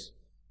do this?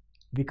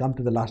 We come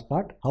to the last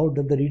part. How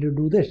does the reader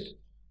do this?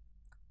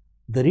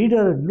 The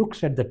reader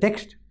looks at the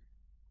text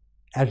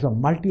as a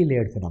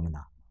multi-layered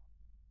phenomena.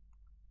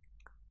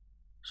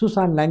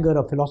 Susan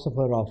Langer, a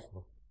philosopher of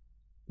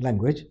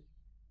language,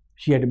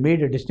 she had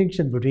made a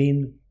distinction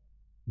between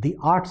the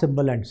art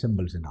symbol and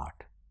symbols in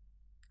art.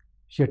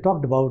 She had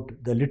talked about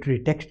the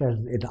literary text as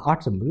an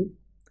art symbol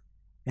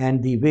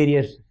and the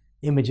various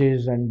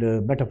images and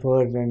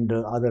metaphors and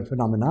other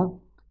phenomena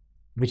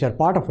which are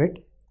part of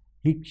it.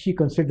 She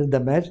considered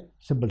them as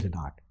symbols in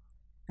art.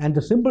 And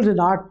the symbols in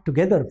art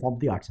together form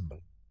the art symbol.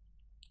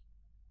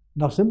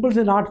 Now, symbols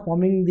in art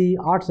forming the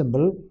art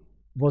symbol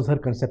was her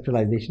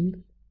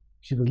conceptualization.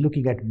 She was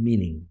looking at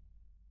meaning.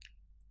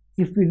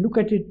 If we look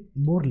at it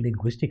more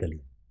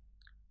linguistically,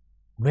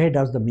 where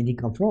does the meaning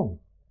come from?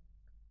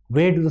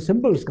 Where do the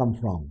symbols come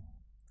from?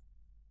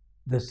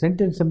 The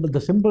sentence symbol,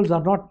 the symbols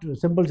are not,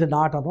 symbols in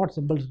art are not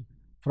symbols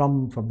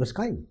from the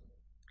sky.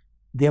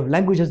 They have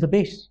language as the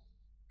base.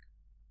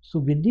 So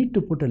we need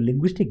to put a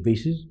linguistic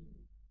basis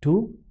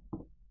to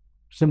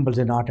symbols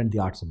in art and the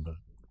art symbol.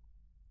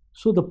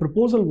 So the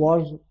proposal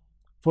was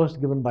first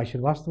given by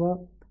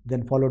Srivastava,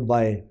 then followed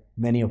by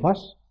many of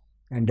us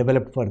and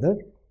developed further.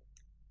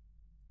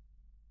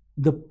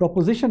 The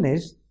proposition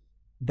is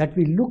that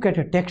we look at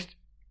a text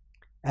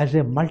as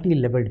a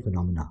multi-leveled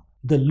phenomena.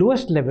 The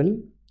lowest level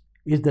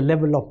is the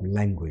level of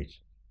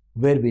language,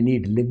 where we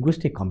need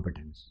linguistic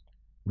competence.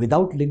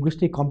 Without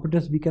linguistic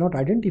competence, we cannot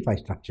identify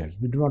structures.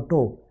 We do not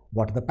know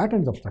what are the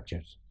patterns of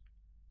structures.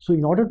 So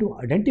in order to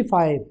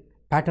identify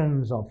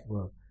patterns of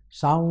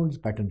sounds,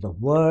 patterns of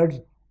words,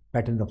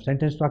 patterns of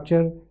sentence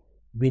structure,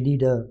 we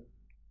need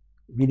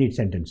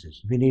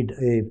sentences. We need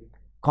a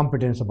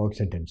competence about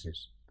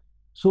sentences.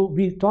 So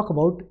we talk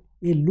about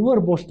a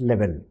lowermost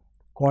level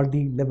called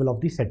the level of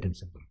the sentence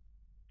symbol.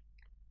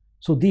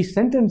 So these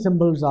sentence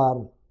symbols are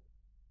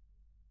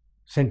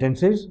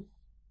sentences,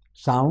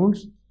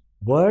 sounds,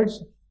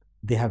 words.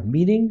 They have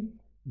meaning,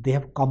 they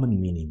have common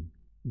meaning,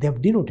 they have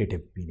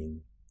denotative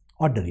meaning,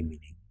 ordinary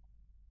meaning.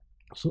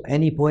 So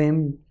any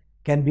poem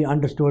can be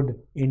understood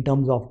in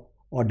terms of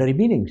ordinary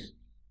meanings.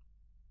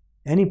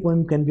 Any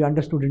poem can be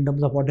understood in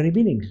terms of ordinary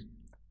meanings.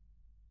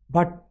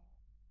 But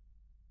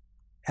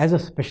as a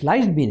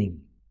specialized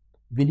meaning,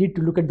 we need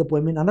to look at the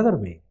poem in another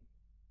way.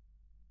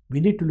 We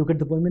need to look at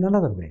the poem in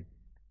another way.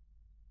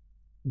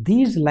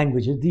 These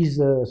languages, these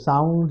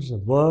sounds,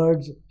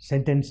 words,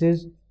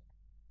 sentences,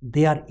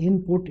 they are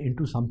input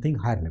into something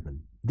higher level.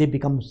 They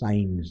become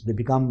signs. They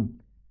become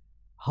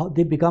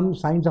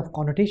signs of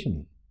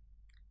connotation.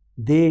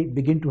 They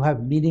begin to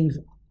have meanings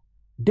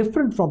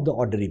different from the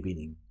ordinary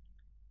meaning.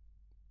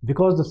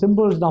 Because the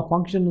symbols now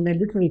function in a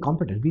literary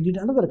competence, we need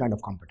another kind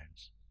of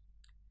competence.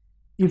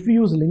 If we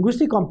use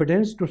linguistic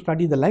competence to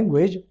study the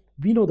language,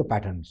 we know the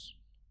patterns.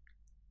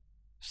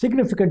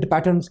 Significant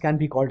patterns can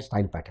be called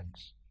style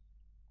patterns.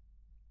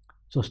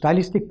 So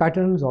stylistic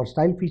patterns or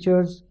style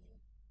features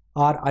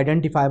are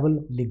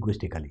identifiable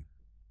linguistically.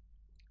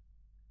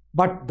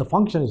 But the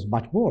function is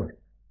much more.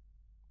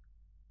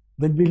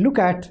 When we look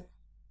at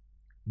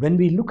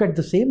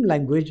the same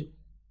language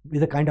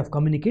with a kind of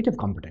communicative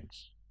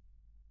competence,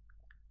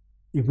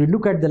 if we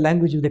look at the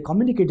language with a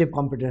communicative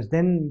competence,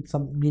 then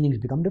some meanings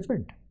become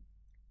different.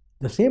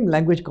 The same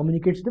language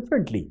communicates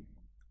differently.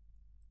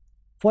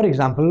 For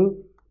example,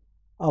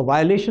 a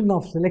violation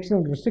of selection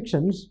and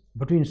restrictions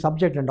between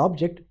subject and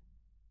object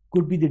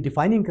could be the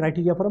defining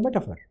criteria for a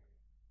metaphor.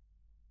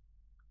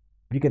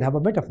 We can have a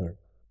metaphor.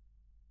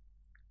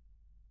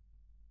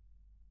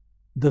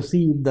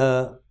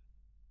 The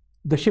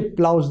ship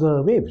plows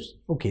the waves.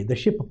 Okay, the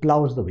ship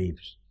plows the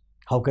waves.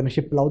 How can a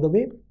ship plow the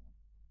wave?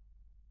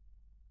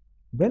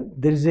 Well,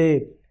 there is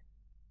a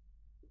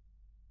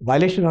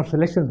violation of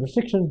selection and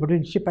restrictions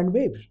between ship and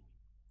waves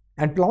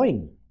and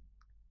plowing.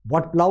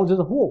 What plows is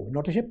a hoe,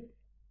 not a ship.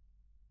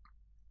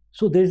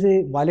 So there is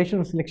a violation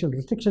of selection and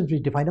restrictions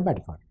which define a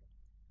metaphor.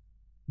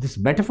 This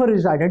metaphor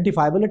is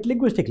identifiable at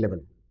linguistic level,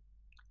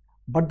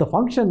 but the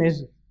function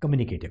is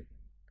communicative.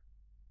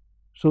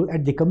 So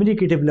at the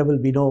communicative level,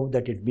 we know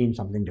that it means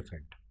something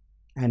different.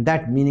 And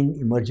that meaning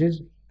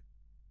emerges.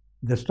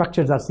 The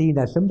structures are seen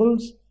as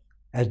symbols,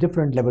 as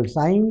different level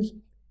signs,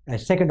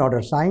 as second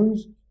order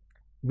signs,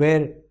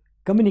 where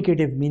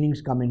communicative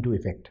meanings come into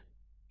effect,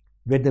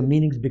 where the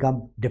meanings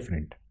become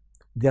different.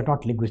 They are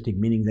not linguistic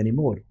meanings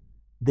anymore.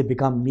 They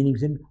become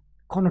meanings in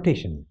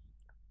connotation.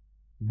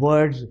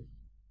 Words,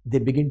 they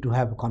begin to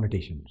have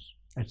connotations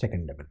at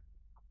second level.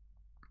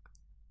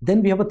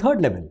 Then we have a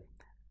third level.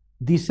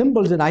 These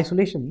symbols in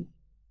isolation,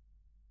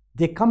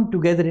 they come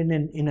together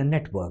in a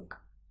network.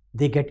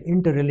 They get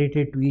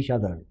interrelated to each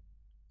other.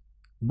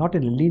 Not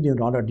in a linear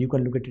order, you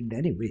can look at it in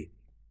any way.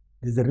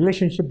 There's a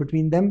relationship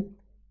between them,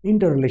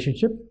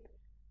 interrelationship,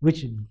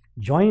 which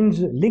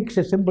links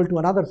a symbol to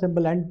another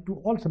symbol and to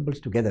all symbols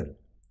together.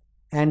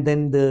 And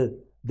then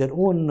their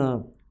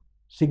own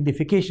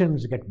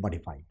significations get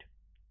modified.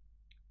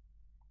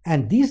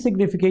 And these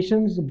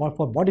significations,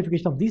 for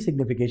modification of these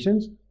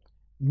significations,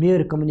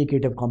 mere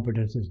communicative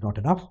competence is not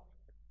enough.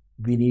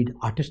 We need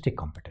artistic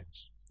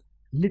competence,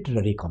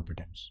 literary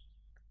competence.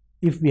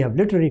 If we have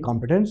literary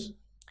competence,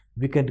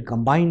 we can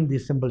combine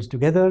these symbols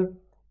together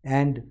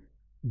and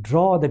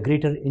draw the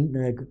greater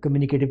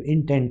communicative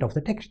intent of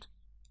the text,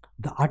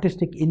 the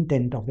artistic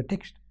intent of the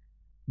text.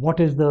 What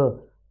is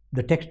the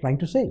text trying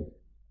to say?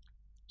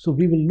 So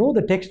we will know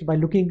the text by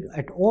looking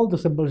at all the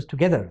symbols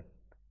together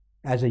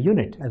as a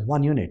unit, as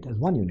one unit, as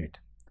one unit.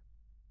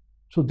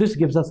 So this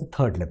gives us a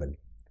third level,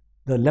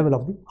 the level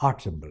of the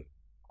art symbol.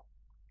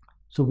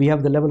 So we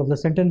have the level of the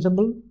sentence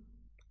symbol,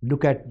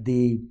 look at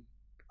a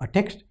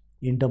text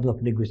in terms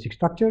of linguistic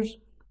structures,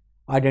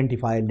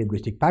 identify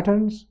linguistic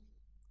patterns,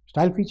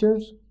 style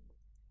features,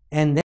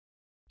 and then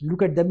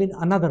look at them in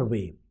another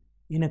way.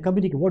 In a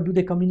communication, what do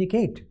they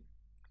communicate?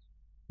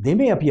 They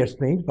may appear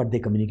strange, but they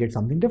communicate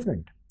something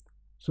different.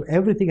 So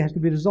everything has to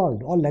be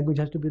resolved. All language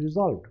has to be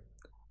resolved.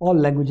 All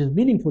language is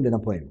meaningful in a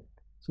poem.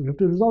 So we have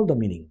to resolve the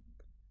meaning.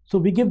 So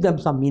we give them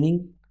some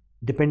meaning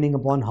depending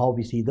upon how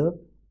we see the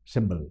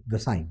symbol, the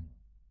sign.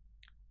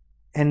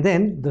 And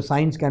then the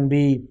signs can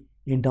be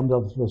in terms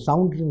of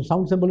sound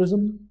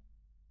symbolism,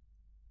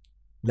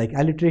 like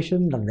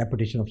alliteration and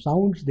repetition of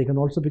sounds. They can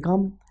also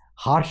become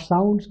harsh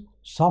sounds,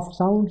 soft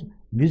sounds,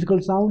 musical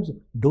sounds,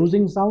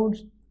 dozing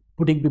sounds,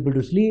 putting people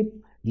to sleep,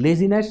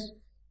 laziness.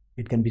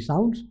 It can be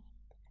sounds.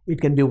 It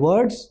can be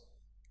words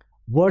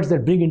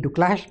that bring into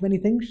clash many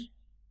things.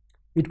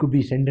 It could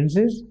be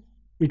sentences.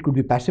 It could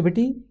be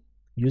passivity,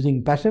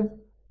 using passive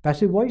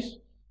voice.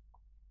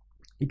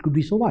 It could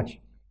be so much.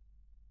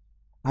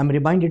 I'm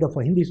reminded of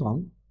a Hindi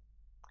song.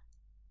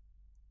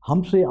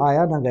 हमसे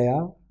आया न गया,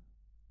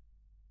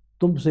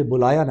 तुमसे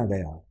बुलाया न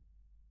गया,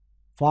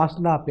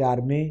 फासला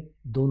प्यार में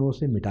दोनों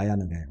से मिटाया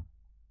न गया.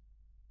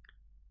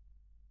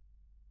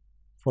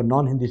 For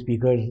non-Hindi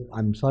speakers,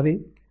 I'm sorry,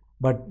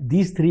 but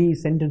these three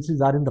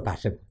sentences are in the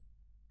passive.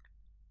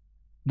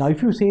 Now,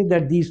 if you say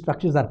that these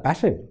structures are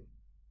passive,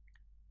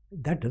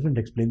 that doesn't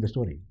explain the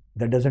story.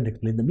 That doesn't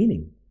explain the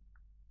meaning.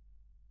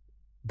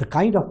 The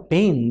kind of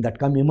pain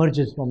that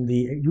emerges from the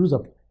use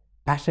of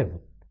passive,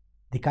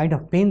 the kind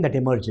of pain that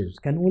emerges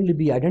can only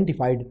be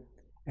identified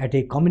at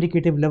a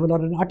communicative level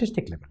or an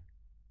artistic level.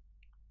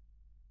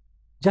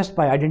 Just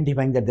by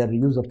identifying that there are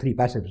use of three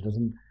passives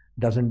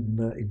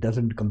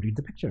doesn't complete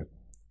the picture.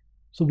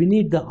 So we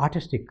need the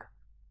artistic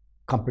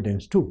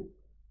competence too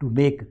to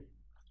make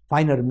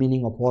finer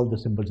meaning of all the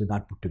symbols in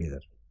art put together.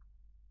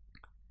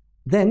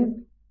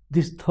 Then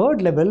this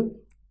third level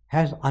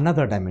has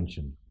another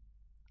dimension,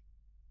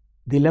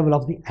 the level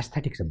of the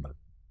aesthetic symbol.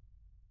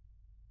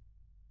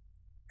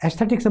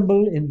 Aesthetic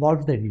symbol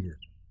involves the reader.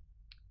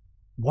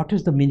 What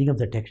is the meaning of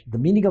the text? The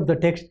meaning of the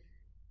text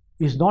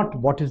is not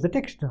what is the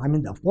text. I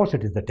mean, of course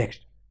it is the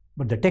text,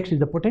 but the text is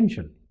the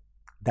potential.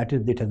 That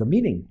is, it has a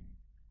meaning.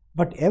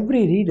 But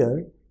every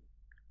reader,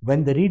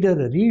 when the reader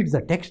reads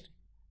the text,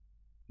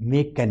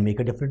 can make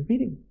a different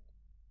meaning.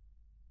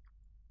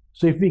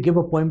 So if we give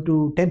a poem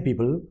to 10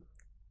 people,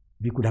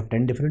 we could have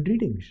 10 different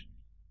readings.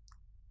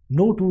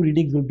 No two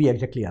readings will be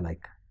exactly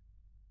alike.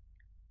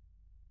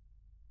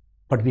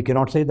 But we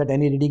cannot say that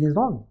any reading is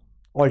wrong.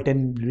 All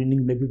 10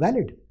 readings may be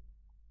valid.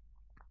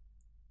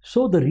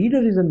 So the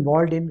reader is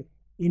involved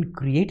in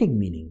creating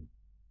meaning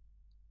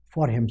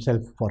for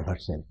himself, for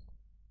herself.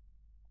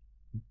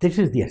 This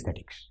is the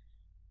aesthetics.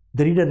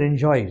 The reader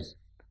enjoys.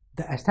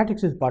 The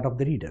aesthetics is part of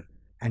the reader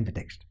and the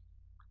text.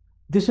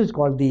 This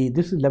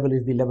level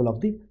is the level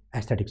of the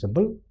aesthetic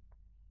symbol.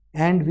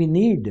 And we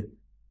need,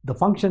 the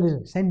function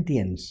is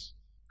sentience,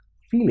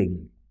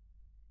 feeling.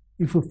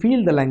 If you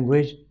feel the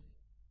language,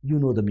 you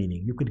know the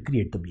meaning, you can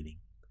create the meaning.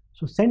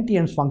 So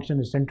sentience function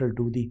is central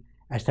to the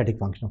aesthetic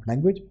function of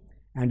language,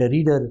 and a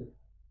reader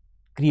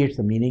creates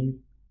the meaning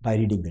by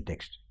reading the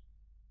text.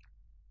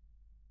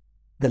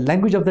 The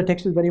language of the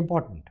text is very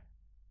important.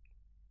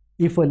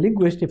 If a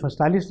linguist, if a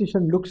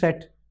stylistician looks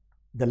at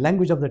the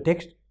language of the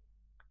text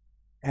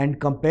and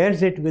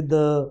compares it with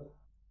the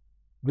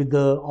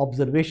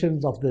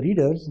observations of the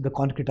readers, the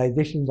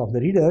concretizations of the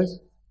readers,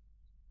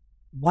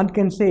 one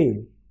can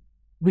say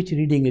which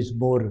reading is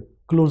more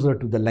closer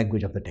to the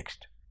language of the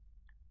text,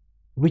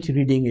 which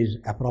reading is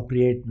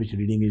appropriate, which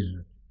reading is,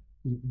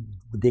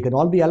 they can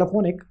all be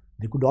allophonic,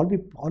 they could all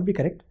be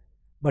correct,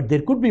 but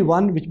there could be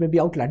one which may be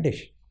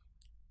outlandish,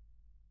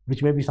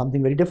 which may be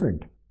something very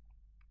different.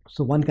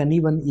 So one can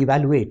even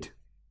evaluate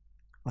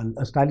a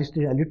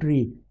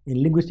literary,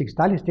 in linguistic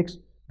stylistics,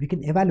 we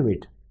can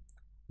evaluate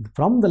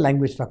from the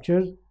language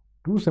structures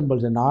to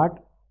symbols in art,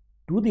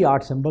 to the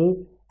art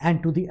symbol,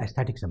 and to the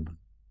aesthetic symbol.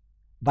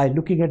 By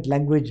looking at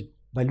language,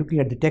 by looking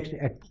at the text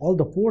at all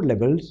the four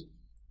levels,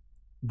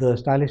 the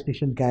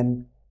stylistician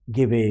can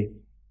give a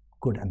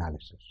good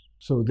analysis.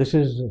 So this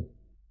is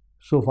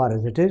so far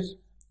as it is.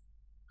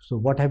 So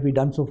what have we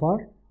done so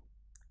far?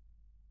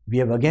 We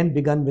have again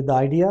begun with the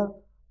idea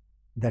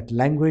that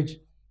language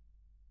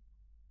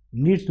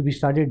needs to be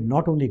studied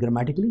not only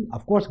grammatically,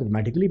 of course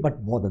grammatically,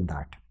 but more than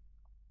that.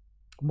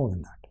 More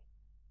than that.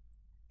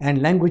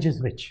 And language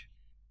is rich.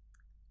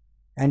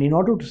 And in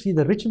order to see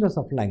the richness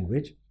of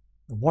language,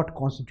 what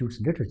constitutes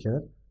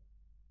literature,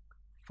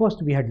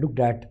 first we had looked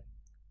at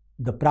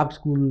the Prague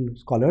School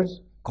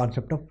scholars'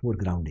 concept of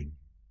foregrounding.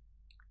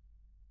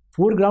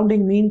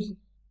 Foregrounding means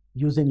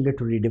using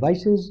literary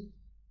devices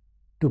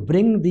to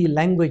bring the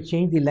language,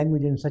 change the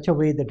language in such a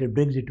way that it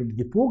brings it to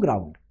the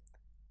foreground.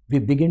 We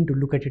begin to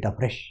look at it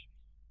afresh.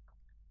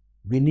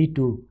 We need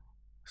to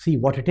see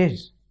what it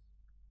is.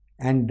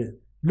 and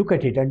look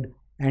at it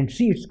and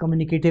see its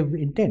communicative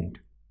intent.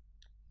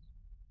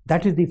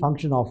 That is the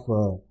function of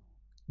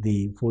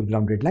the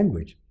foregrounded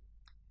language.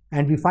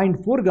 And we find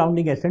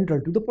foregrounding as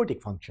central to the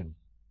poetic function.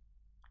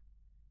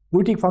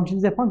 Poetic function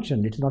is a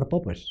function, it's not a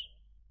purpose.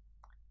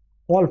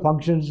 All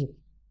functions,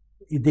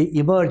 they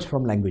emerge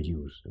from language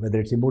use, whether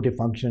it's emotive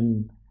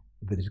function,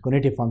 whether it's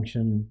conative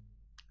function,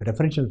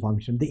 referential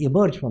function, they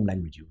emerge from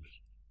language use.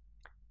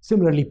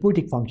 Similarly,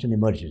 poetic function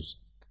emerges.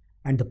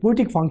 And the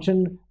poetic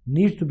function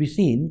needs to be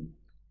seen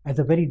as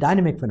a very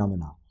dynamic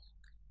phenomena.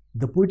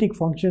 The poetic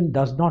function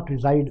does not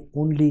reside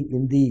only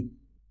in the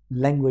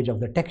language of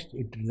the text,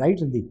 it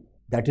resides in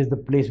that is the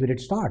place where it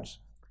starts.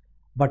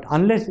 But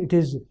unless it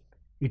is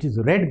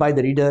read by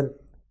the reader,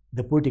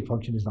 the poetic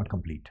function is not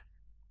complete.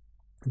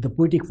 The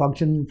poetic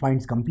function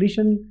finds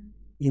completion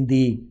in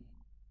the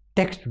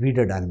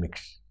text-reader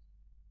dynamics.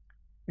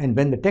 And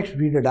when the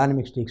text-reader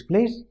dynamics takes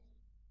place,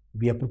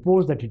 we have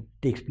proposed that it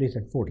takes place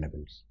at 4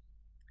 levels.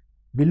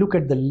 We look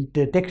at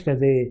the text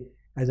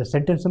as a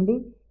sentence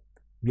symbol.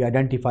 We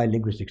identify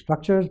linguistic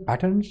structures,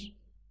 patterns.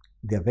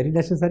 They are very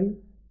necessary.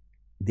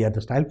 They are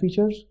the style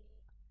features.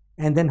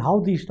 And then how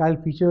these style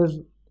features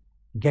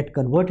get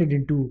converted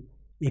into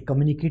a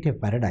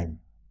communicative paradigm.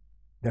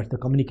 That's the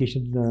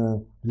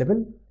communication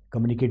level,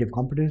 communicative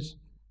competence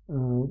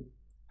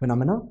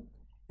phenomena.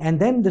 And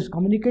then this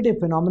communicative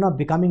phenomena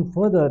becoming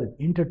further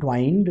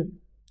intertwined,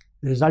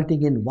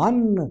 resulting in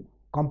one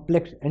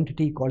complex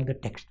entity called the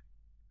text,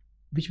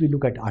 which we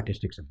look at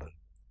artistic symbol.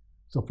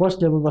 So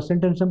first level was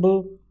sentence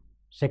symbol,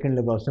 second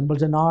level was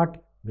symbols in art,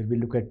 where we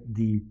look at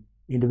the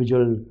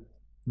individual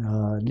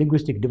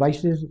linguistic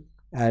devices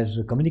as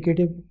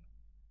communicative.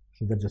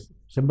 So that's the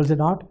symbols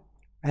in art.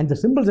 And the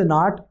symbols in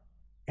art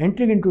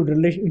entering into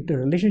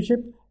relationship,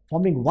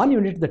 forming one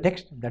unit of the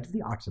text, that is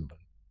the art symbol.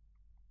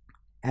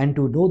 And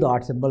to know the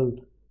art symbol,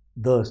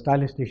 the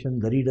stylistician,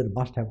 the reader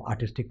must have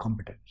artistic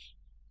competence.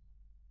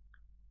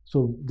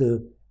 So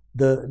the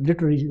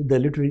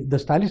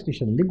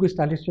stylistician, linguist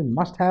stylistician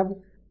must have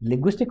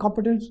linguistic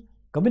competence,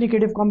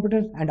 communicative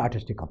competence, and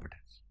artistic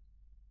competence.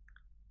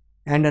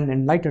 And an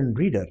enlightened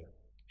reader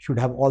should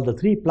have all the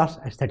 3 plus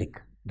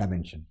aesthetic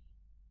dimension,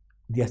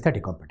 the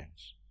aesthetic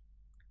competence.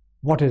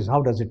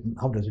 How does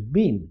it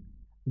mean?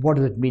 What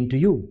does it mean to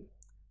you?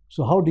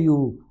 So how do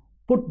you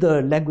put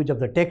the language of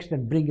the text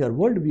and bring your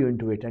worldview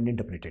into it and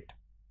interpret it?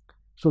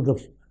 So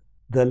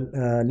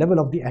the level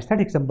of the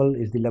aesthetic symbol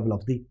is the level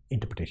of the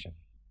interpretation.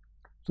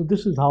 So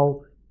this is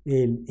how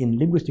in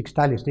linguistic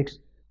stylistics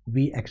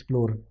we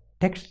explore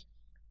text.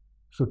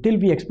 So till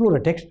we explore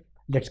a text,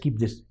 let's keep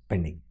this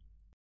pending.